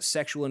saying that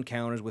sexual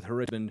encounters with her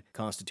husband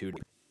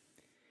constituted.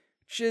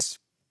 Just...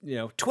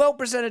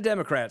 12% of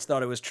Democrats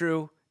thought it was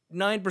true.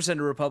 9% of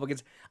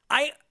Republicans.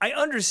 I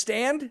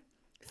understand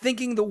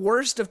thinking the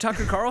worst of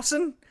Tucker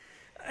Carlson.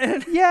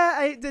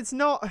 It's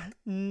not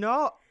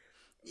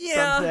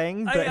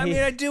something. But I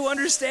mean, I do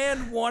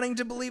understand wanting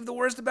to believe the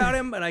worst about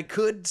him, and I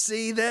could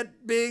see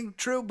that being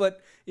true. But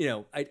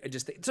I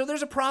just think so.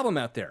 There's a problem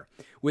out there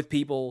with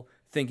people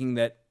thinking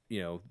that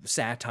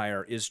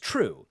satire is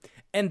true,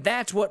 and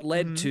that's what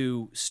led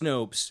to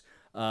Snopes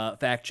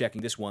fact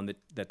checking this one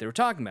that they were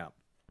talking about.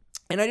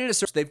 And I did a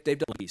search. They've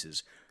done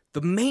pieces.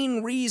 The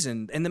main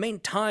reason and the main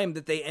time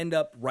that they end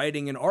up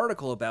writing an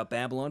article about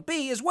Babylon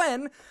Bee is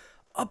when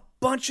a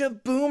bunch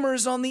of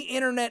boomers on the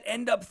internet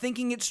end up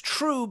thinking it's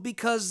true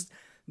because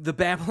the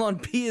Babylon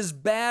Bee is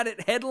bad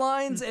at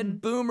headlines and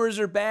boomers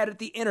are bad at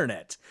the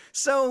internet.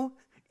 So,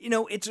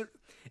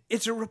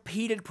 it's a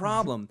repeated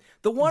problem.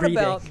 The one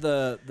about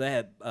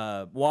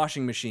the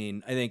washing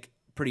machine, I think,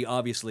 pretty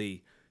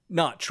obviously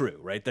not true,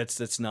 right?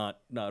 That's not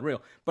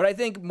real. But I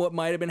think what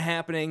might have been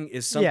happening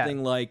is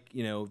something like,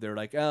 they're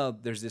like, oh,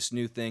 there's this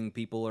new thing.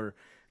 People are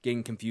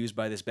getting confused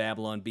by this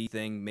Babylon Bee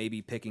thing,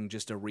 maybe picking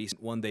just a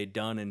recent one they'd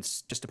done, and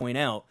just to point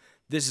out,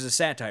 this is a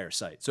satire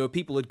site. So if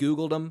people had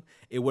Googled them,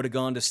 it would have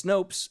gone to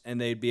Snopes,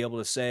 and they'd be able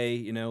to say,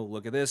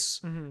 look at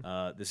this.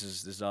 This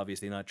is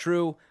obviously not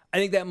true. I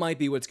think that might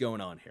be what's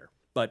going on here.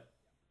 But,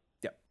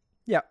 yeah.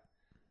 Yeah.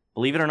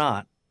 Believe it or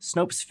not,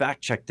 Snopes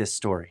fact-checked this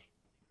story.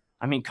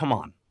 I mean, come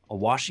on. A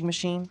washing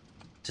machine?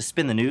 To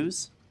spin the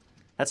news?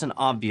 That's an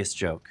obvious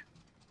joke.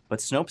 But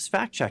Snopes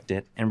fact-checked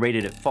it and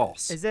rated it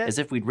false, Is it? as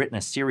if we'd written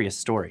a serious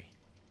story.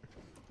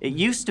 It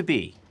used to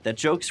be that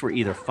jokes were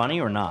either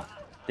funny or not.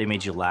 They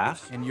made you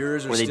laugh, And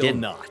yours are or they still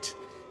didn't. not.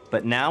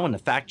 But now in the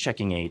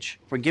fact-checking age,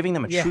 we're giving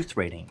them a truth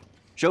rating.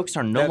 Jokes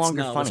are no That's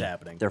longer not funny. what's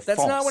happening. They're That's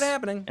false. not what's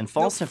happening. And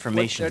false Nope.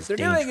 information What is they're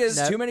dangerous. doing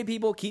is too many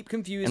people keep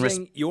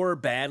confusing your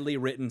badly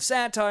written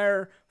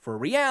satire for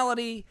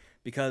reality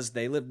because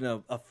they live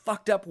in a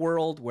fucked up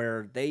world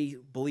where they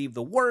believe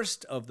the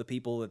worst of the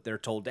people that they're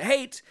told to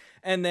hate,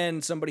 and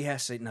then somebody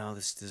has to say, no,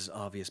 this is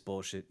obvious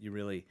bullshit.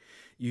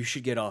 You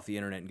should get off the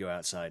internet and go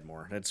outside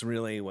more. That's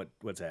really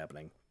what's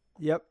happening.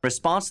 Yep. In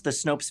response to the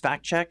Snopes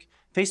fact check,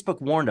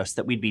 Facebook warned us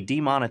that we'd be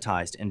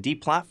demonetized and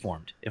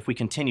deplatformed if we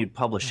continued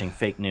publishing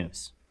fake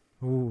news.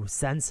 Ooh,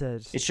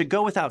 censored. It should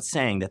go without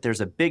saying that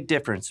there's a big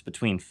difference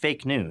between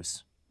fake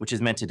news, which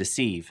is meant to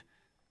deceive,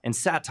 and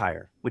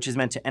satire, which is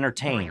meant to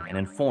entertain and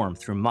inform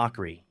through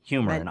mockery,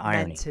 humor, and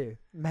irony.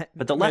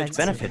 But the left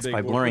benefits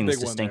by blurring this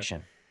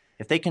distinction.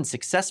 If they can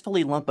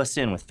successfully lump us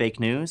in with fake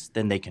news,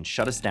 then they can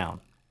shut us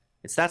down.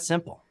 It's that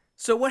simple.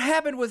 So what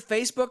happened with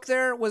Facebook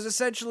there was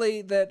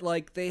essentially that,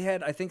 like, they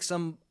had, I think,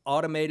 some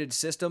automated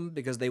system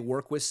because they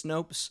work with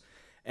Snopes.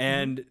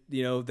 And,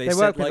 they work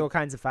sent, with all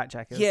kinds of fact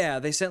checkers. Yeah,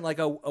 they sent like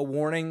a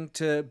warning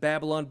to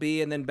Babylon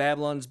Bee, and then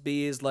Babylon's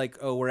Bee is like,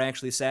 oh, we're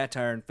actually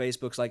satire, and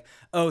Facebook's like,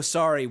 oh,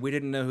 sorry, we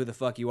didn't know who the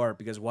fuck you are,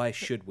 because why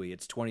should we?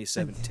 It's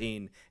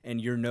 2017, and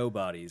you're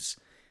nobodies.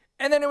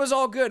 And then it was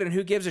all good, and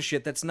who gives a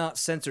shit? That's not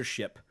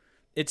censorship.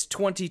 It's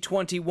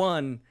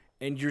 2021,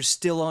 and you're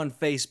still on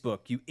Facebook,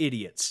 you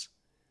idiots.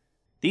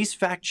 These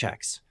fact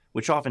checks,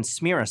 which often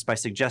smear us by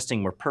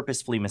suggesting we're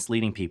purposefully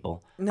misleading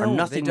people, are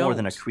nothing more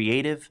than a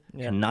creative,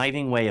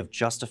 conniving way of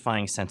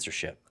justifying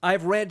censorship.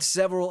 I've read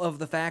several of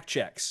the fact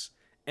checks,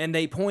 and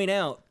they point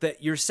out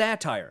that you're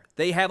satire.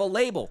 They have a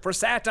label for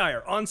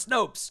satire on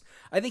Snopes.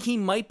 I think he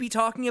might be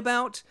talking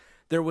about,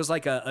 there was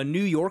like a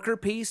New Yorker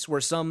piece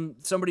where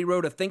somebody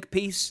wrote a think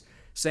piece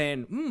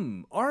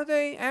saying, are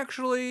they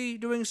actually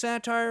doing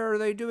satire or are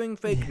they doing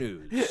fake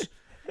news?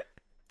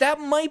 That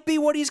might be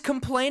what he's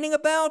complaining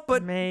about,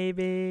 but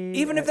maybe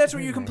even if that's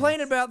what you're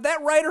complaining about,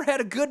 that writer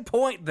had a good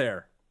point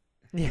there.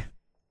 Yeah.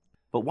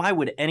 But why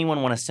would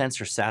anyone want to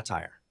censor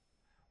satire?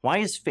 Why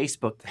is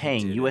Facebook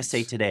paying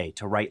USA Today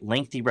to write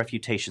lengthy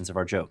refutations of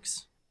our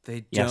jokes? They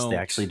don't. Yes, they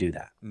actually do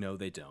that. No,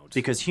 they don't.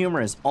 Because humor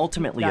is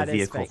ultimately That a is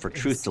vehicle fake for news.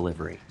 truth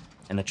delivery,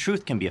 and the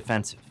truth can be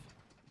offensive.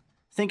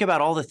 Think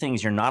about all the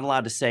things you're not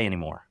allowed to say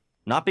anymore.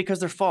 Not because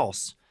they're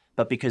false,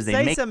 but because they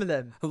Say make... some of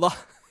them.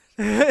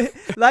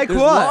 Like There's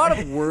what? a lot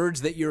of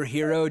words that your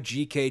hero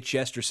G.K.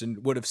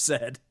 Chesterton would have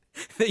said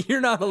that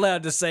you're not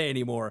allowed to say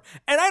anymore.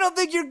 And I don't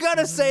think you're going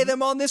to say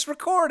them on this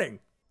recording.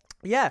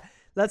 Yeah,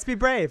 let's be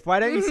brave.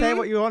 Why don't you say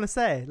what you want to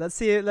say? Let's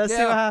see what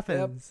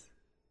happens.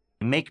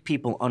 make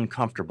people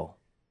uncomfortable.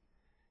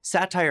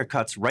 Satire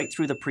cuts right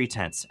through the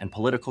pretense and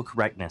political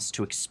correctness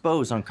to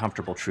expose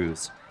uncomfortable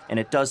truths, and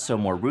it does so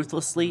more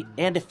ruthlessly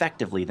and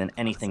effectively than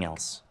anything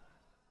else.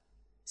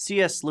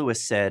 C.S.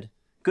 Lewis said,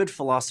 "Good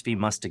philosophy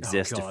must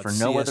exist if for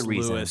no other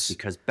reason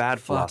because bad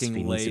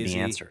philosophy needs to be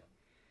answered."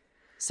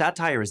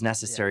 Satire is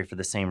necessary for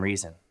the same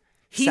reason.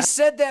 He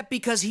said that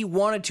because he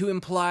wanted to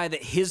imply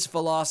that his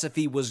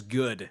philosophy was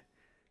good.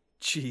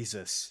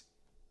 Jesus.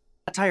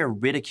 Satire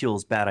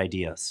ridicules bad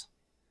ideas.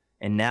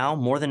 And now,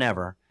 more than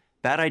ever,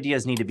 bad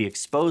ideas need to be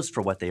exposed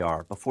for what they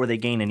are before they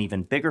gain an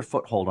even bigger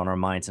foothold on our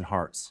minds and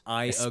hearts.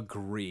 I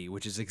agree,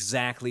 which is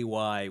exactly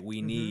why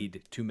we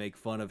need to make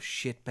fun of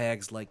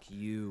shitbags like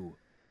you.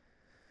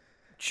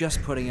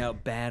 Just putting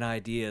out bad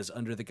ideas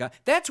under the guy.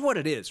 That's what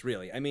it is,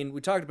 really. I mean,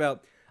 we talked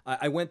about...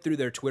 I went through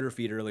their Twitter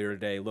feed earlier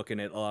today looking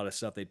at a lot of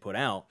stuff they'd put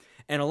out,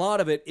 and a lot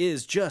of it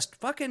is just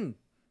fucking...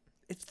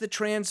 It's the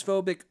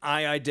transphobic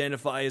I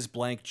identify as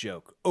blank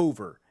joke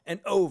over and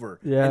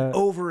over and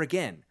over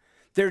again.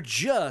 They're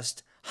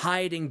just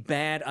hiding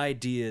bad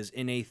ideas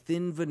in a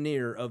thin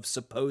veneer of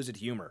supposed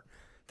humor.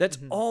 That's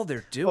all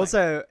they're doing.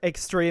 Also,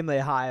 extremely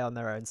high on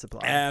their own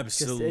supply.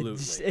 Absolutely.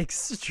 Just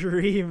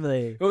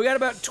extremely. Well, we got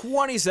about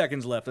 20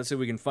 seconds left. Let's see if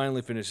we can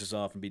finally finish this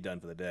off and be done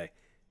for the day.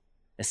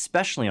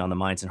 Especially on the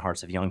minds and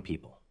hearts of young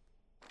people.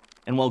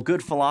 And while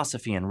good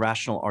philosophy and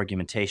rational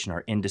argumentation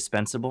are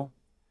indispensable,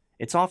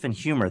 it's often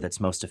humor that's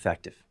most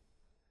effective.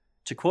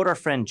 To quote our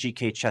friend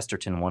G.K.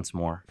 Chesterton once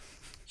more,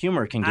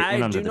 humor can get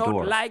in under the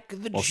door,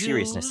 while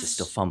seriousness is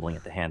still fumbling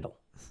at the handle.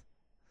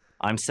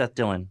 I'm Seth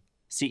Dillon,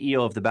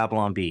 CEO of the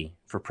Babylon Bee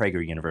for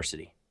Prager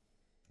University.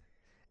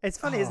 It's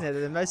funny, isn't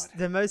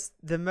it?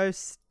 The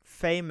most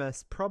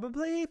famous,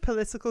 probably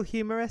political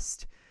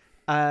humorist,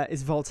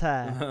 is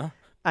Voltaire.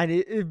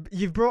 And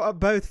you've brought up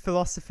both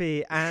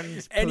philosophy and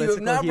you have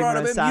not brought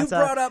up him. You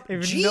brought up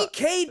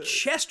G.K.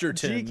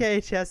 Chesterton.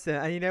 G.K.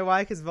 Chesterton. And you know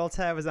why? Because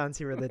Voltaire was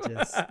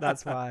anti-religious.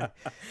 That's why.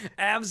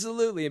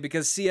 Absolutely. And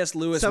because C.S.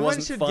 Lewis Someone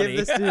wasn't should funny.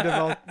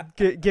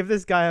 give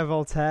this guy a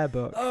Voltaire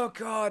book. Oh,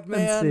 God,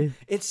 man.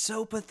 It's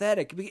so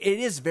pathetic. It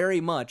is very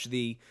much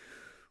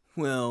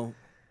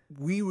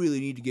we really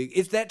need to get...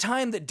 It's that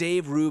time that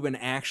Dave Rubin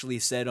actually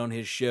said on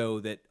his show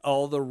that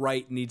all the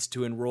right needs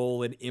to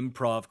enroll in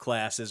improv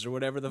classes or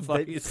whatever the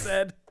fuck he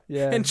said.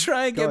 Yeah. And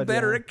try and get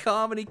better at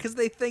comedy because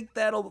they think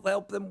that'll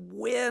help them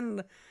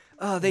win.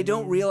 They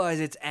don't realize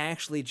it's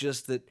actually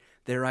just that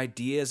their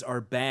ideas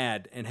are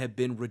bad and have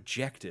been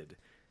rejected.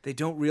 They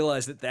don't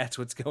realize that that's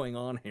what's going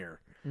on here.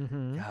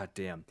 Mm-hmm. God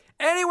damn.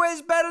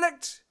 Anyways,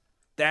 Benedict,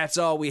 that's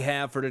all we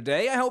have for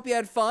today. I hope you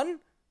had fun.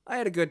 I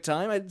had a good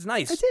time. It's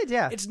nice. I did,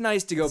 yeah. It's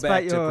nice to go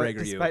back to PragerU.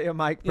 Despite your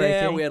mic breaking.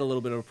 Yeah, we had a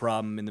little bit of a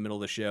problem in the middle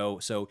of the show.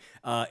 So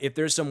if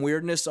there's some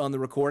weirdness on the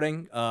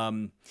recording,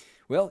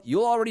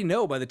 you'll already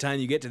know by the time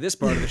you get to this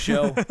part of the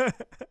show.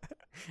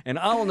 And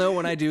I'll know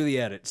when I do the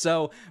edit.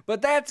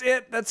 But that's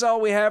it. That's all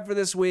we have for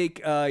this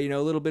week. A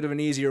little bit of an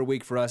easier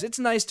week for us. It's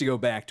nice to go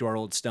back to our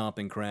old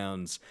stomping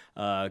grounds,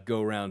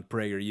 go around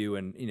PragerU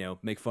and,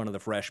 make fun of the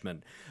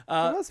freshmen.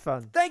 That's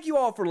fun. Thank you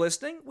all for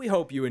listening. We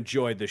hope you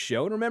enjoyed the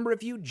show. And remember,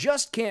 if you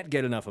just can't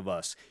get enough of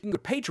us, you can go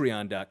to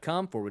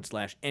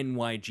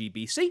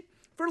patreon.com/NYGBC.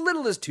 For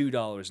little as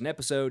 $2 an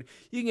episode,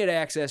 you can get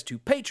access to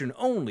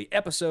patron-only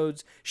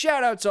episodes,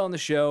 shout-outs on the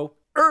show,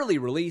 early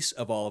release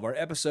of all of our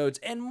episodes,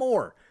 and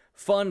more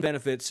fun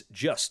benefits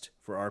just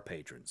for our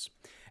patrons.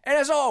 And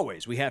as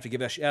always, we have to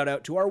give a shout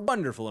out to our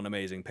wonderful and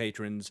amazing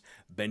patrons: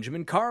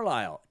 Benjamin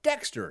Carlisle,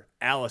 Dexter,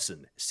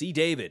 Allison, C.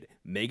 David,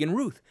 Megan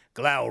Ruth,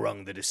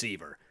 Glaurung the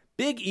Deceiver,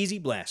 Big Easy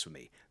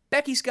Blasphemy,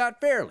 Becky Scott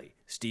Fairley,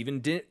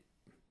 Stephen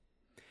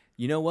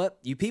You know what?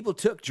 You people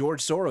took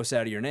George Soros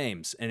out of your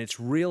names, and it's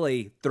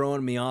really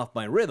throwing me off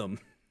my rhythm.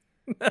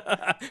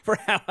 For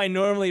how I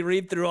normally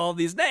read through all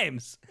these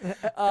names.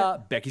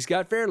 Becky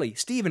Scott Fairley,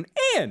 Stephen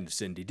and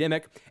Cindy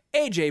Dimmick,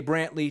 AJ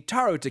Brantley,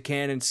 Taro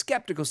Takanen,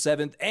 Skeptical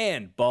Seventh,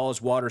 and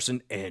Balls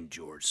Watterson and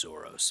George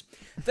Soros.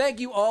 Thank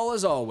you all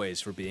as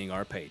always for being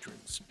our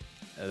patrons.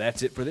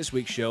 That's it for this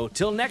week's show.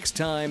 Till next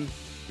time,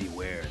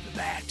 beware the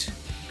bat.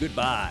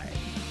 Goodbye.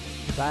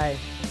 Bye.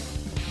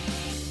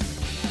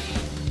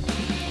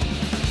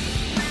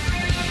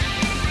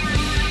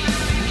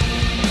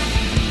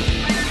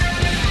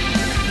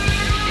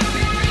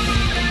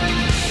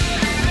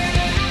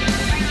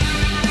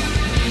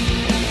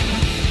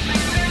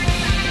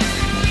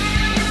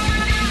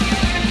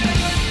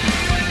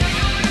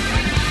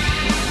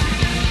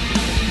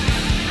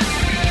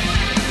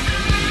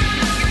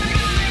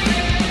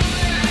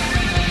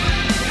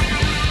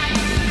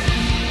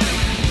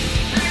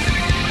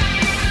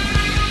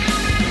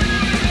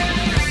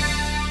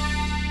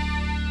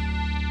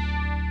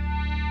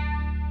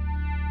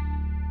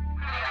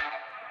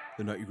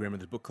 The Not Your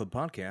Grandmother's Book Club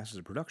podcast is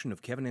a production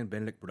of Kevin and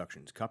Benedict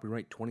Productions.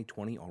 Copyright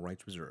 2020, all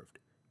rights reserved.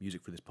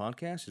 Music for this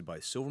podcast is by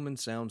Silverman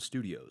Sound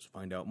Studios.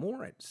 Find out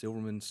more at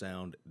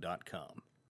silvermansound.com.